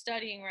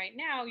studying right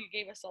now, you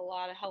gave us a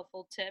lot of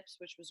helpful tips,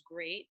 which was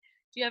great.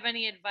 Do you have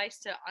any advice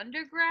to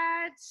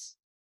undergrads?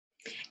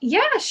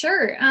 Yeah,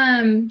 sure.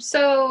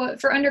 So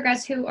for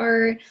undergrads who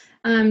are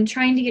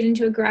trying to get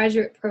into a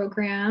graduate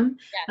program,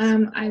 a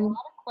lot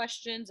of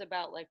questions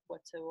about like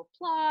what to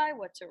apply,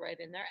 what to write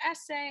in their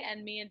essay,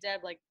 and me and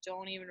Deb like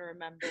don't even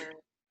remember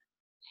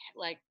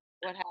like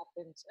what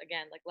happened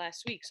again like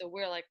last week. So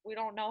we're like, we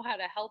don't know how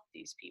to help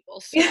these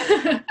people. So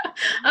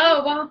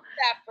oh well,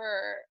 that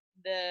for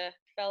the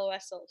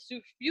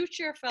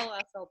future fellow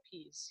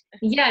SLPs.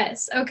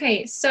 Yes.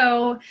 Okay.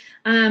 So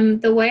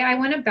the way I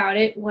went about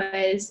it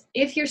was,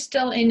 if you're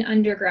still in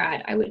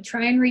undergrad, I would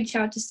try and reach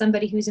out to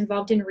somebody who's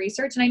involved in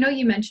research. And I know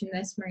you mentioned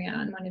this, Maria,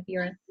 on one of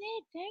your. I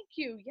did. Thank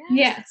you.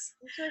 Yes.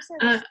 That's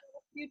what I said. The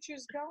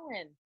future's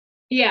going.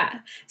 Yeah.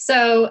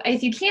 So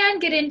if you can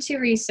get into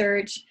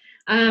research,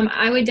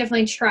 I would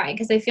definitely try,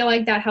 because I feel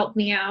like that helped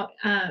me out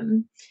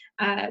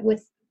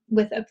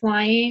with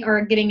applying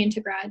or getting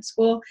into grad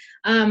school.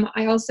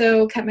 I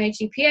also kept my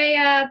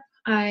GPA up.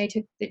 I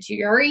took the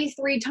GRE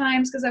 3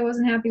 times because I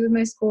wasn't happy with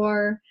my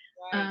score.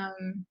 Right.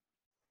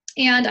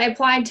 And I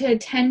applied to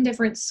 10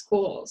 different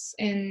schools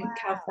in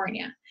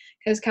California,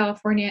 because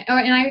California,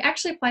 and I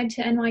actually applied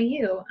to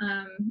NYU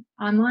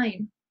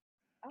online.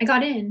 I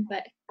got in,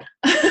 but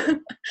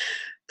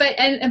but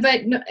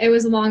it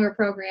was a longer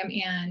program,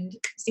 and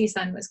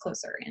CSUN was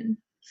closer, and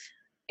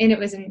it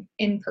was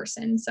in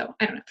person. So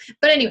I don't know.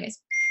 But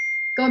anyways,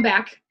 going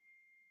back.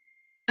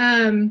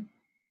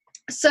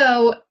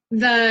 So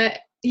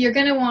you're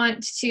going to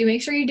want to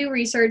make sure you do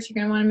research. You're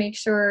going to want to make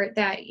sure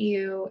that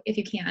you, if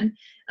you can,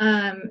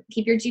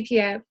 keep your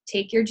GPA up,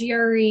 take your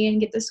GRE and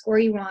get the score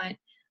you want.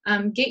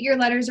 Get your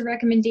letters of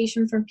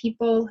recommendation from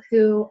people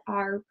who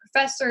are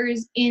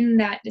professors in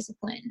that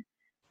discipline.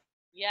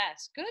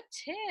 Yes, good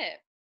tip.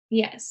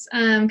 Yes,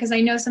 because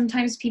I know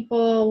sometimes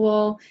people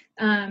will,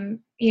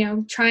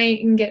 try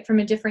and get from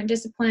a different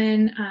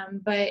discipline,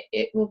 but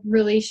it will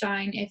really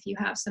shine if you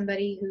have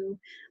somebody who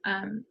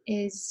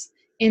is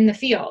in the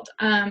field.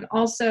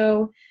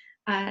 Also,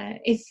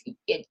 if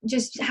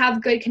just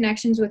have good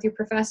connections with your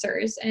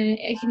professors, and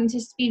it can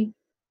just be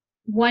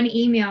one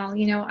email.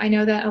 I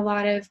know that a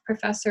lot of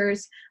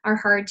professors are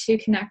hard to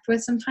connect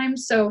with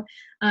sometimes. So,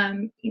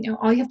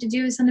 all you have to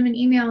do is send them an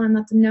email and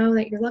let them know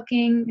that you're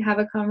looking, have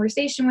a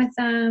conversation with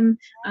them.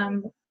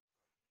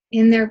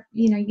 And they're,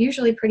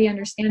 usually pretty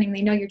understanding.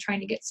 They know you're trying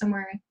to get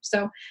somewhere.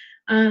 So,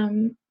 I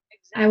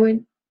Exactly.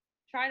 would,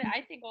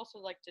 I think also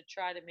like to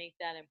try to make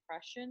that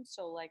impression.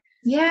 So like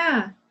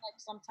yeah,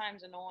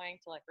 sometimes annoying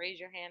to like raise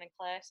your hand in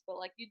class, but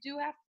like you do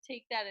have to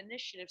take that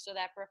initiative so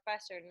that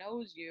professor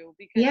knows you,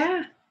 because yeah.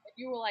 if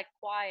you were like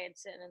quiet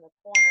sitting in the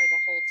corner the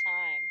whole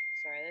time.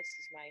 Sorry, this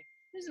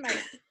is my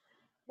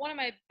one of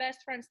my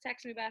best friends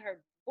texted me about her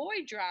boy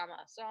drama.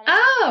 So I'm like,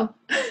 Oh,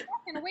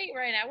 fucking wait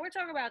right now. We're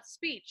talking about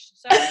speech.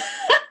 So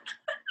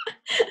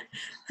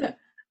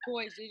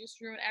boys, they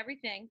just ruin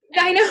everything.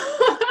 I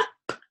know.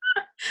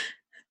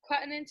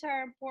 Cutting into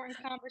our important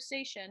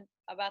conversation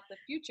about the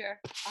future.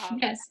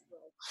 Yes,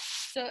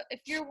 So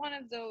if you're one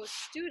of those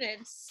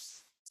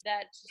students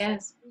that just like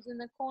yes, who's in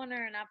the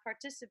corner and not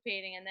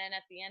participating, and then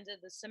at the end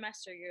of the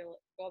semester you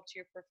go up to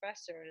your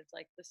professor and it's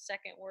like the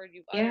second word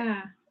you've uttered,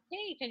 yeah,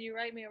 hey, can you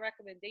write me a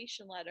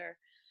recommendation letter?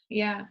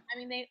 yeah, I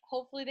mean, they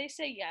hopefully they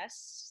say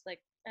yes.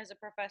 Like as a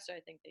professor, I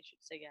think they should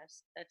say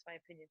yes. That's my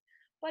opinion.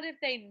 But if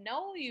they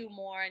know you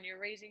more and you're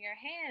raising your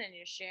hand and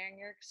you're sharing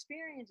your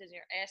experiences and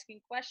you're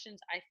asking questions,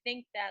 I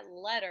think that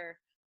letter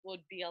would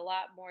be a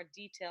lot more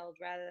detailed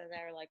rather than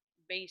their like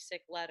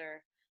basic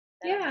letter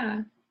that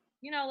I'm,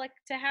 yeah. like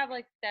to have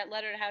like that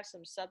letter to have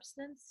some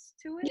substance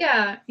to it.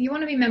 Yeah, you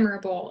want to be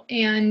memorable,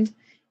 and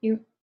you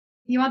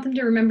you want them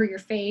to remember your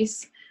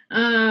face,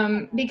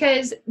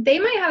 because they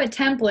might have a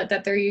template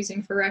that they're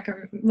using for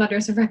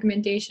letters of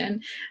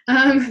recommendation.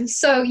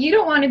 So you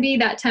don't want to be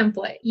that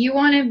template. You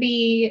want to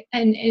be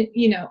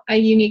a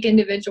unique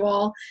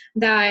individual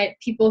that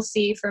people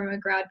see from a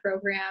grad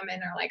program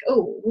and are like,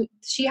 oh,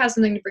 she has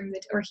something to bring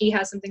or he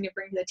has something to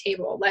bring to the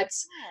table.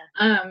 Let's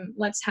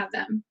have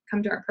them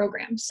come to our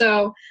program.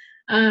 So.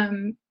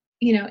 And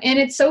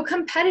it's so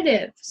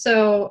competitive.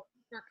 So,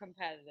 Super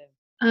competitive.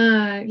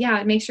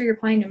 yeah, make sure you're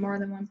applying to more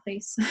than one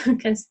place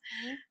because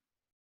Mhm.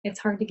 it's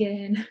hard to get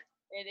in.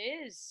 It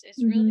is.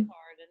 It's really Hmm.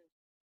 hard, and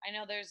I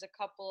know there's a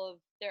couple of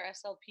their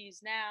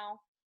SLPs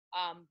now.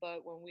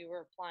 But when we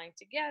were applying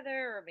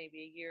together, or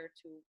maybe a year or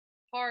two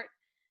apart,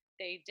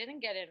 they didn't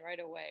get in right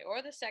away,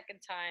 or the second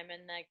time.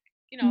 And like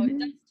it Hmm.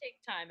 does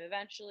take time.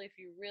 Eventually,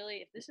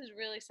 if this is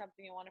really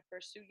something you want to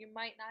pursue, you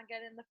might not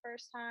get in the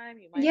first time.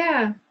 You might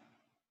Yeah,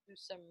 do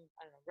some,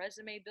 I don't know,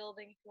 resume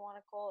building if you want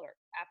to call it, or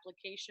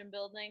application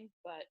building.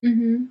 But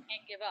hmm,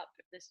 can't give up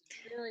if this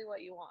is really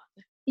what you want.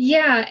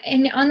 yeah.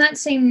 And on that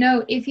same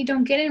note, if you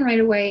don't get in right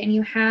away and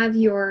you have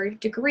your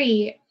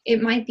degree,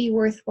 it might be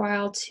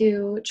worthwhile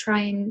to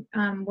try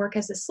and work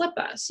as a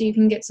slipper so you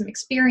can get some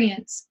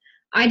experience.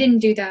 I didn't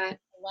do that.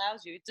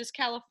 Allows you. Does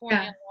California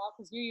Yeah. allow?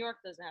 Because New York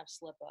doesn't have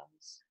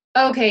slip-ups.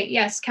 Okay,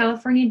 yes,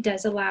 California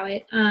does allow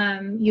it.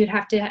 You'd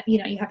have to,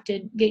 you have to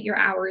get your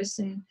hours,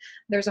 and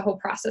there's a whole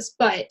process.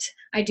 But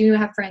I do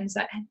have friends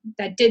that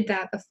did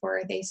that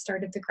before they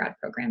started the grad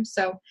program.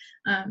 So,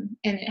 and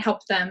it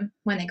helped them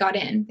when they got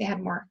in. They had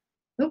more.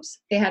 Oops,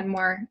 they had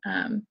more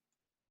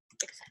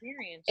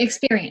Experience, right?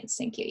 experience.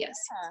 Thank you. Yes.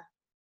 Yeah,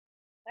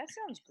 that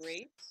sounds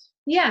great.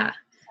 Yeah.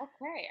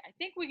 Okay, I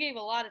think we gave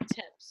a lot of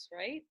tips,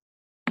 right?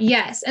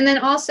 Yes, and then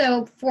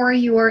also for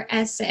your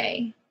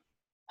essay.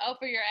 Oh,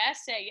 for your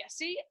essay. Yeah,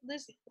 see,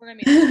 this is what I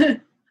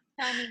mean.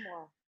 Tell me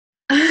more.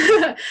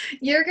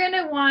 You're going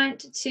to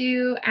want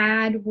to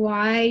add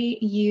why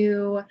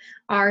you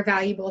are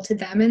valuable to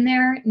them in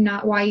there,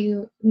 not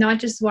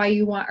just why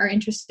you are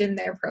interested in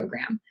their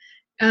program.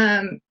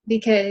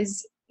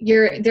 Because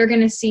they're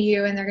going to see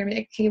you and they're going to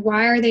be like, okay,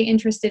 why are they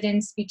interested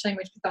in speech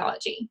language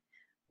pathology?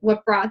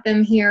 What brought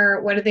them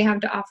here? What do they have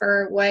to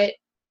offer?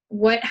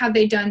 What have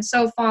they done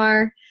so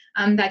far?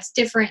 That's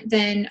different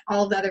than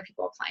all of the other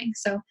people applying.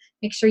 So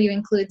make sure you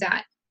include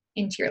that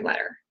into your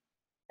letter.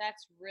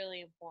 That's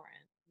really important.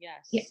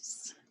 Yes.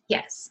 Yes.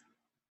 Yes.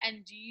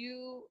 And do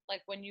you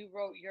like when you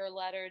wrote your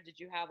letter? Did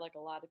you have like a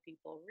lot of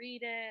people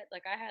read it?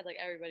 Like I had like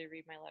everybody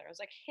read my letter. I was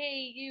like,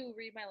 "Hey, you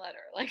read my letter."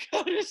 Like I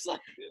was just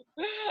like,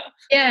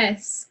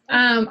 Yes.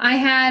 I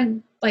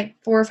had like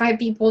 4 or 5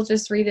 people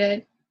just read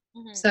it.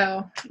 Mhm.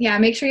 So yeah,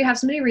 make sure you have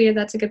somebody read it.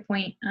 That's a good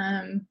point.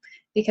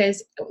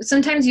 Because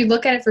sometimes you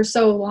look at it for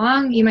so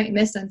long, you might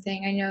miss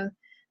something. I know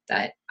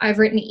that I've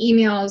written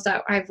emails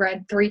that I've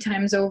read 3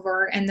 times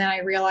over, and then I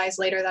realize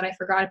later that I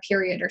forgot a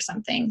period or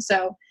something.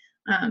 So,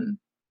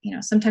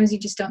 sometimes you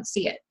just don't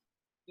see it.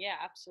 Yeah,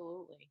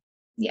 absolutely.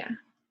 Yeah.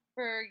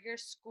 For your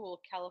school,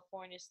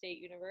 California State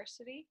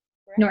University,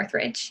 correct?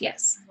 Northridge.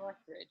 Yes.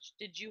 Northridge.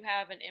 Did you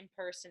have an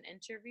in-person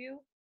interview?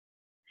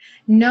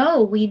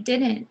 No, we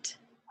didn't.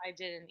 I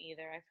didn't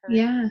either. I've heard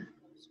Yeah.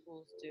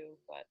 schools do,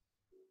 but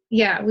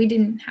Yeah, we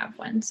didn't have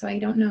one, so I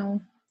don't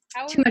know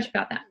how too is much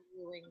about that.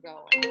 interviewing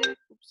going?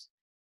 Oops.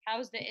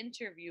 How's the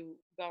interview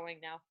going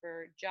now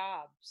for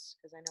jobs?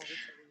 Because I know we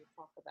said we would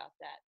talk about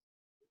that.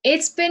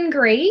 It's been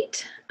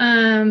great.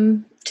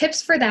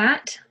 Tips for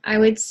that, I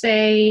would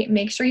say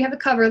make sure you have a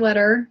cover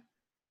letter.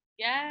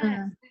 Yes.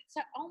 Uh.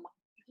 Oh my,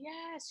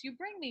 yes, you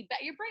bring me back.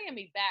 You're bringing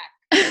me back.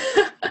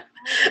 I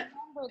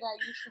remember that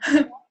you should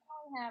definitely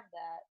have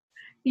that.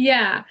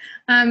 Yeah,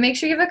 make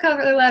sure you have a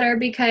cover letter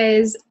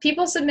because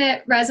people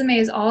submit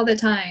resumes all the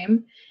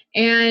time,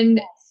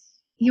 and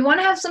you want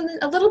to have something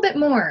a little bit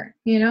more,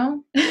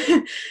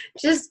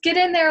 just get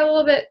in there a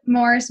little bit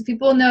more so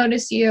people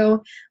notice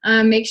you.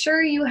 Make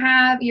sure you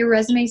have your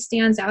resume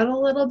stands out a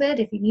little bit.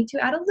 If you need to,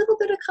 add a little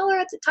bit of color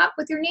at the top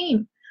with your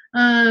name.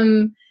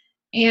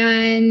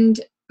 And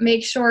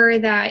make sure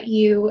that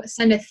you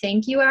send a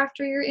thank you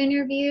after your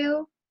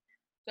interview.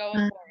 So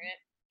important.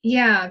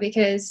 Yeah,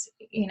 because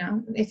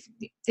if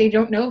they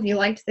don't know if you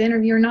liked the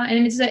interview or not,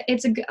 and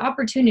it's a good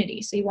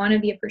opportunity, so you want to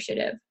be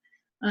appreciative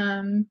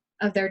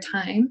of their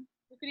time.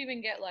 You could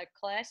even get like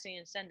classy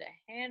and send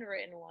a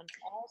handwritten one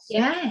also.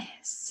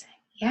 Yes,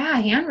 yeah,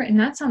 handwritten.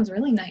 That sounds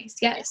really nice.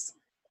 Yes,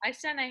 I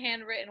sent a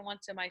handwritten one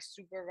to my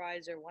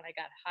supervisor when I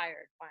got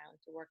hired finally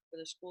to work for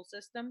the school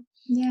system.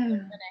 yeah, I'm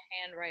gonna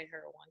handwrite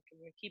her one. Can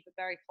we keep it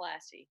very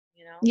classy?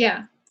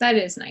 yeah, that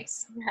is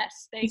nice.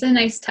 Yes, It's a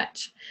nice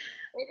touch.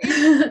 It is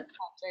a nice touch,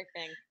 I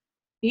think.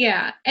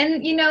 Yeah,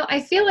 and I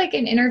feel like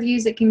in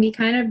interviews it can be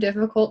kind of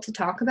difficult to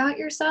talk about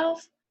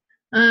yourself,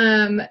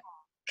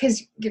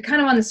 because you're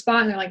kind of on the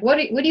spot and they're like, what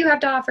do you have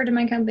to offer to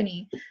my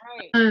company?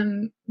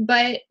 Right.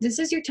 But this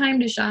is your time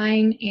to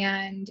shine,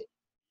 and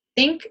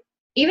think,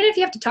 even if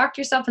you have to talk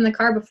to yourself in the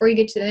car before you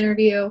get to the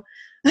interview.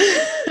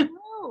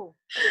 Oh.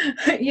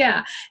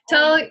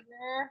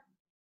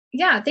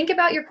 Yeah, think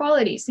about your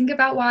qualities. Think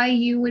about why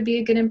you would be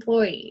a good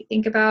employee.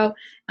 Think about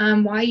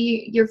why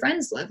your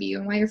friends love you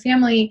and why your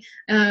family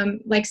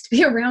likes to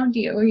be around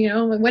you.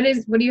 What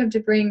do you have to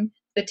bring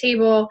to the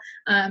table?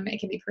 It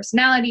can be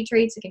personality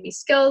traits. It can be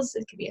skills.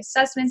 It can be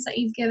assessments that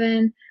you've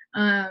given.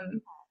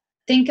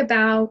 Think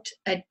about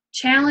a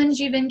challenge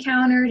you've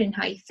encountered and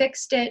how you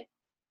fixed it.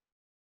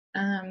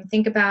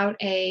 Think about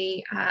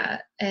a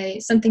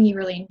something you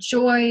really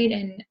enjoyed,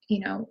 and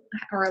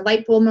or a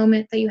light bulb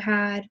moment that you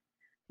had.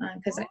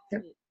 Because I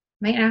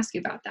might ask you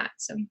about that,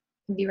 so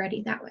be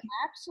ready that way.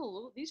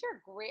 Absolutely, these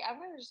are great. I'm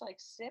gonna just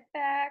sit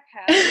back,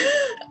 have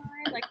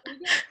fun. Like we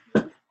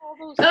get all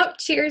those. Oh,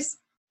 cheers!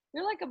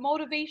 You're like a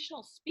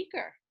motivational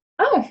speaker.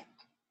 Oh,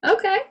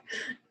 okay.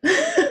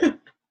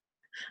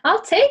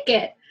 I'll take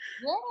it.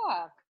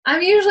 Yeah.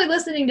 I'm usually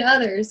listening to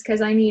others because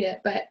I need it,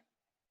 but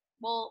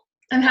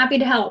I'm happy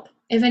to help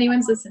if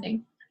anyone's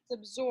listening. It's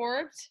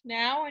absorbed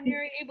now, and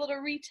you're able to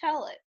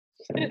retell it.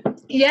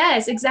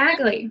 Yes,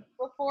 exactly.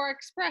 Before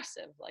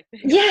expressive, like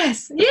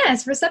yes,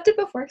 receptive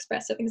before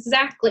expressive,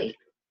 exactly.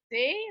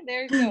 See,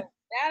 there you go.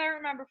 That I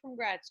remember from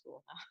grad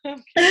school.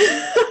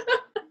 Yes.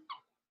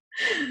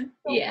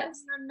 When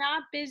you're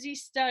not busy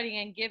studying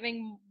and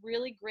giving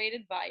really great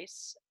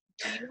advice,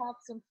 do you have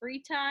some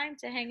free time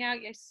to hang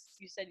out? Yes,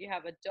 you said you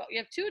have a dog. You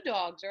have 2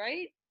 dogs,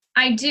 right?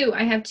 I do.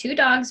 I have 2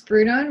 dogs,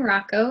 Bruno and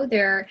Rocco.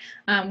 They're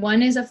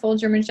one is a full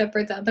German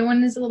Shepherd. The other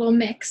one is a little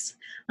mix.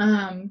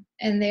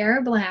 And they're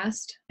a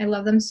blast. I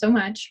love them so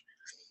much.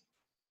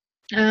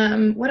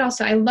 What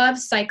else? I love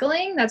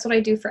cycling. That's what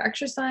I do for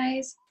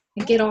exercise.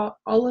 I get all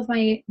of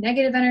my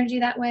negative energy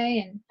that way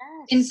and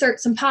insert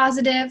some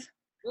positive.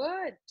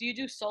 Good. Do you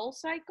do Soul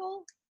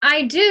Cycle?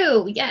 I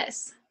do.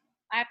 Yes.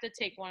 I have to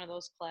take one of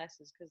those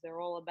classes because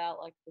they're all about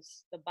like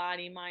the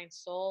body, mind,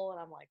 soul, and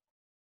I'm like,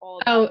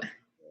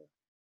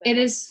 it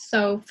is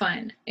so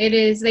fun. It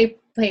is. They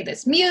play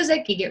this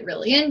music. You get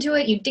really into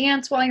it. You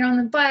dance while you're on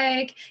the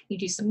bike. You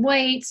do some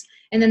weights.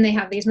 And then they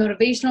have these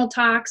motivational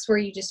talks where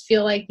you just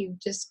feel like you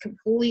just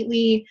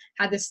completely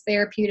had this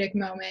therapeutic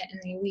moment,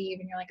 and then you leave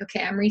and you're like,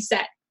 okay, I'm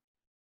reset.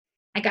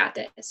 I got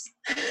this.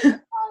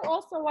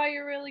 Also why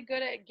you're really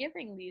good at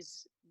giving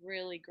these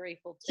really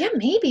grateful tips. Yeah,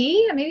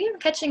 maybe I'm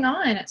catching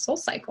on at Soul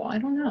Cycle. I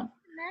don't know.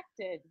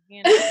 Connected,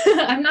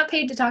 I'm not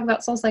paid to talk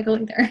about Soul Cycle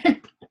either.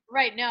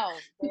 Right, no,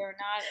 they are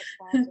not a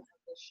sponsor of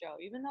this show,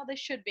 even though they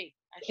should be.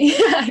 Yeah,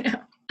 I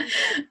know.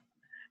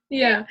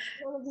 Yeah.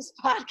 Go to this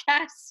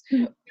podcast,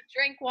 we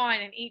drink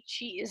wine and eat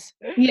cheese.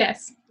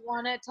 Yes.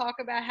 Want to talk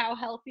about how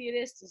healthy it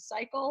is to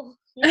cycle?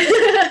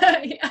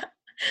 Yeah.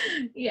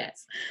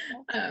 Yes.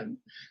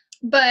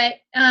 But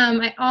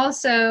I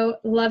also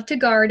love to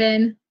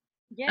garden.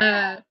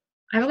 Yeah.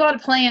 I have a lot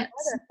of plants.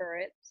 Weather for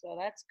it, so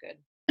that's good.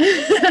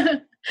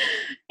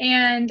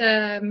 And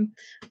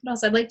what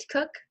else? I'd like to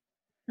cook.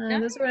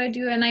 Those are what I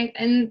do,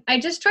 and I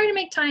just try to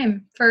make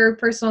time for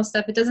personal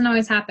stuff. It doesn't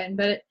always happen,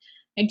 but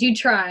I do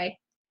try.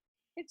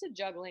 It's a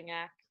juggling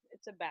act.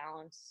 It's a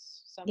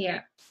balance. Some people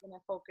are going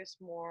to focus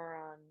more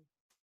on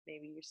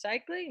maybe your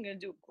cycling. You're going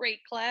to do a great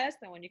class.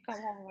 Then when you come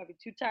home, you might be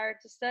too tired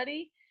to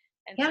study.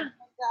 And sometimes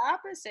the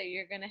opposite.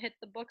 You're going to hit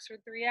the books for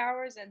 3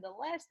 hours, and the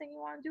last thing you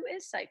want to do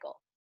is cycle.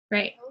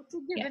 Right. So it's a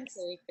give and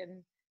take,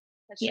 and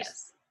that's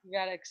just You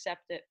gotta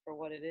accept it for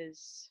what it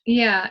is.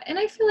 Yeah, and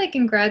I feel like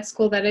in grad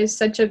school that is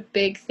such a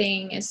big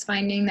thing, is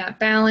finding that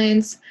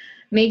balance,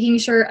 making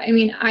sure, I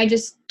mean, I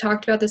just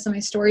talked about this on my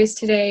stories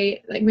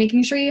today, like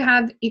making sure you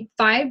have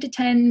 5 to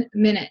 10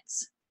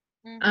 minutes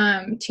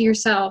to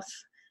yourself,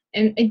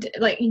 and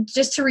like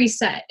just to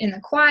reset in the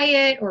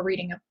quiet, or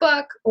reading a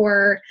book,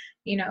 or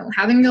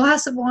having a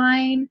glass of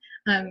wine.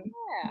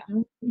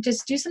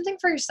 Just do something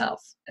for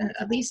yourself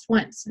at least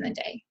once in the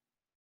day.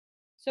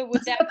 So would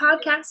Listen that to a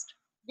podcast?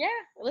 Yeah,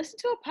 listen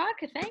to a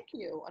podcast. Thank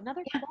you.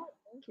 Another plug.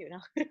 Thank you. No.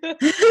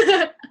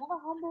 Another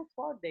humble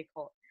plug, they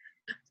call it.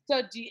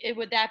 So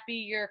would that be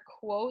your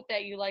quote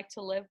that you like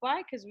to live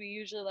by? Because we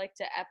usually like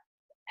to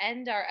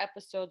end our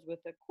episodes with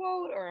a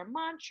quote or a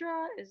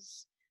mantra.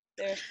 Is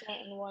there a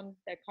certain one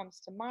that comes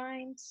to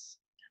mind?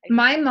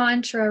 My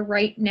mantra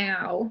right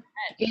now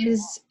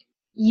is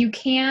you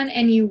can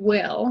and you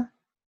will.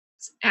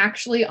 It's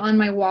actually on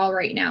my wall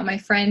right now. My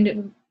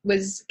friend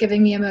was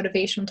giving me a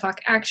motivational talk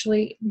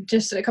actually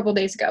just a couple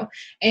days ago,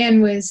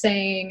 and was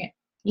saying,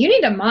 you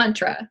need a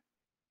mantra.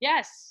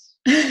 Yes.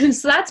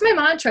 So that's my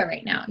mantra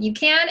right now. You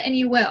can and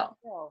you will.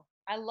 Oh,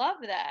 I love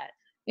that.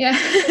 Yeah.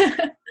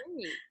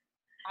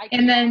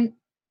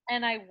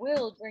 And I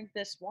will drink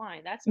this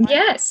wine. That's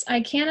yes,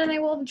 I can and I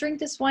will drink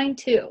this wine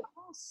too.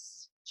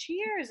 Yes.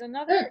 Cheers.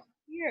 Another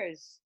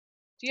cheers.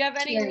 Do you have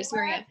any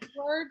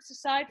words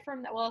aside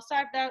from that? Well,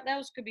 aside that,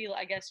 those could be,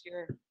 I guess,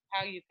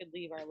 how you could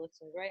leave our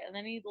listeners, right? And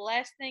any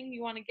last thing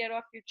you want to get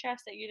off your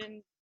chest that you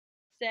didn't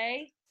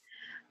say?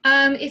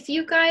 If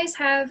you guys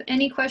have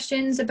any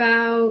questions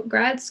about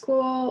grad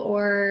school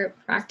or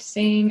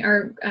practicing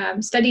or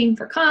studying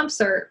for comps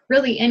or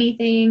really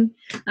anything,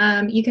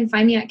 you can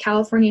find me at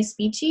California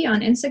Speechy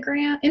on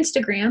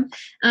Instagram.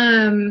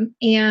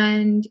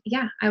 And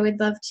yeah, I would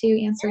love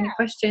to answer any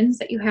questions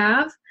that you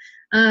have.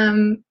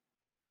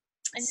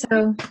 And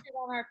you'll be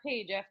on our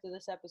page after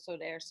this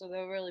episode airs, so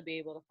they'll really be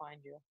able to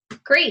find you.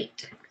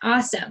 Great.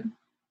 Awesome.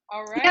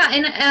 All right. Yeah,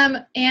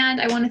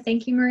 and I want to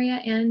thank you, Maria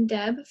and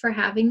Deb, for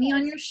having me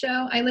on your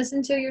show. I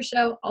listen to your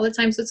show all the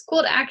time, so it's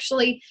cool to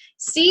actually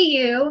see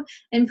you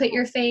and put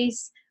your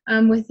face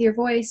with your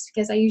voice,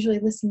 because I usually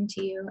listen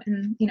to you,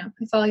 and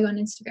I follow you on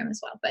Instagram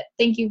as well. But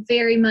thank you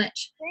very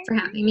much for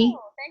having me.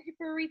 Thank you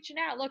for reaching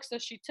out. Look, so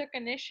she took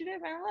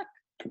initiative, and look,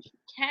 she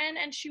can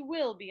and she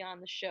will be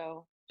on the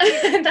show.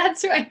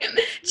 That's right.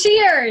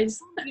 Cheers.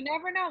 You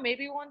never know.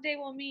 Maybe one day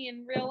we'll meet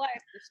in real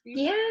life.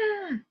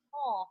 Yeah.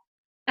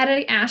 At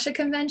an ASHA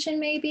convention,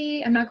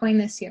 maybe. I'm not going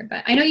this year,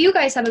 but I know you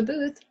guys have a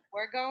booth.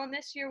 We're going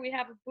this year. We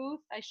have a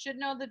booth. I should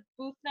know the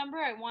booth number.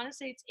 I want to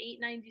say it's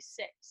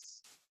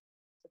 896.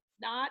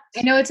 Not.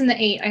 I know it's in the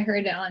 8. I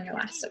heard it on your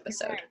last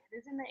episode. Right. It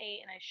is in the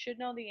 8, and I should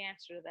know the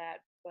answer to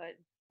that. But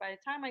by the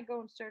time I go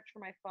and search for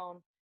my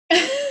phone,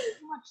 there's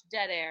too much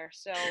dead air.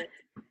 So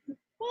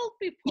we'll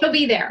be. You'll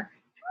be there.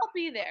 I'll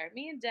be there.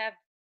 Me and Deb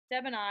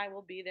and I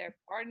will be there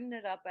partying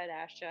it up at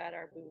ASHA at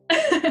our booth.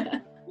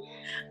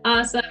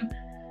 Awesome.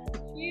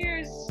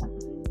 Cheers.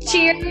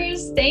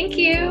 Cheers. Bye. Thank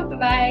you.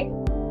 Bye-bye.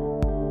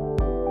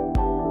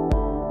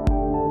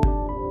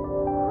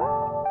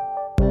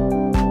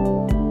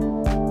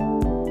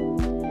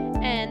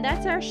 And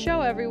that's our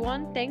show,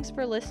 everyone. Thanks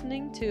for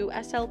listening to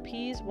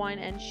SLP's Wine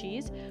and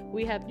Cheese.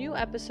 We have new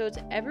episodes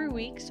every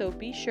week, so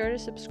be sure to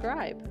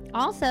subscribe.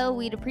 Also,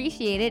 we'd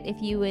appreciate it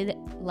if you would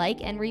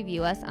like and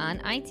review us on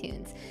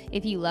iTunes.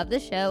 If you love the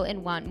show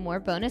and want more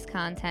bonus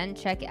content,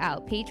 check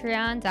out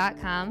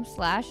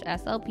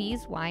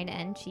patreon.com/SLP's Wine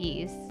and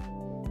Cheese.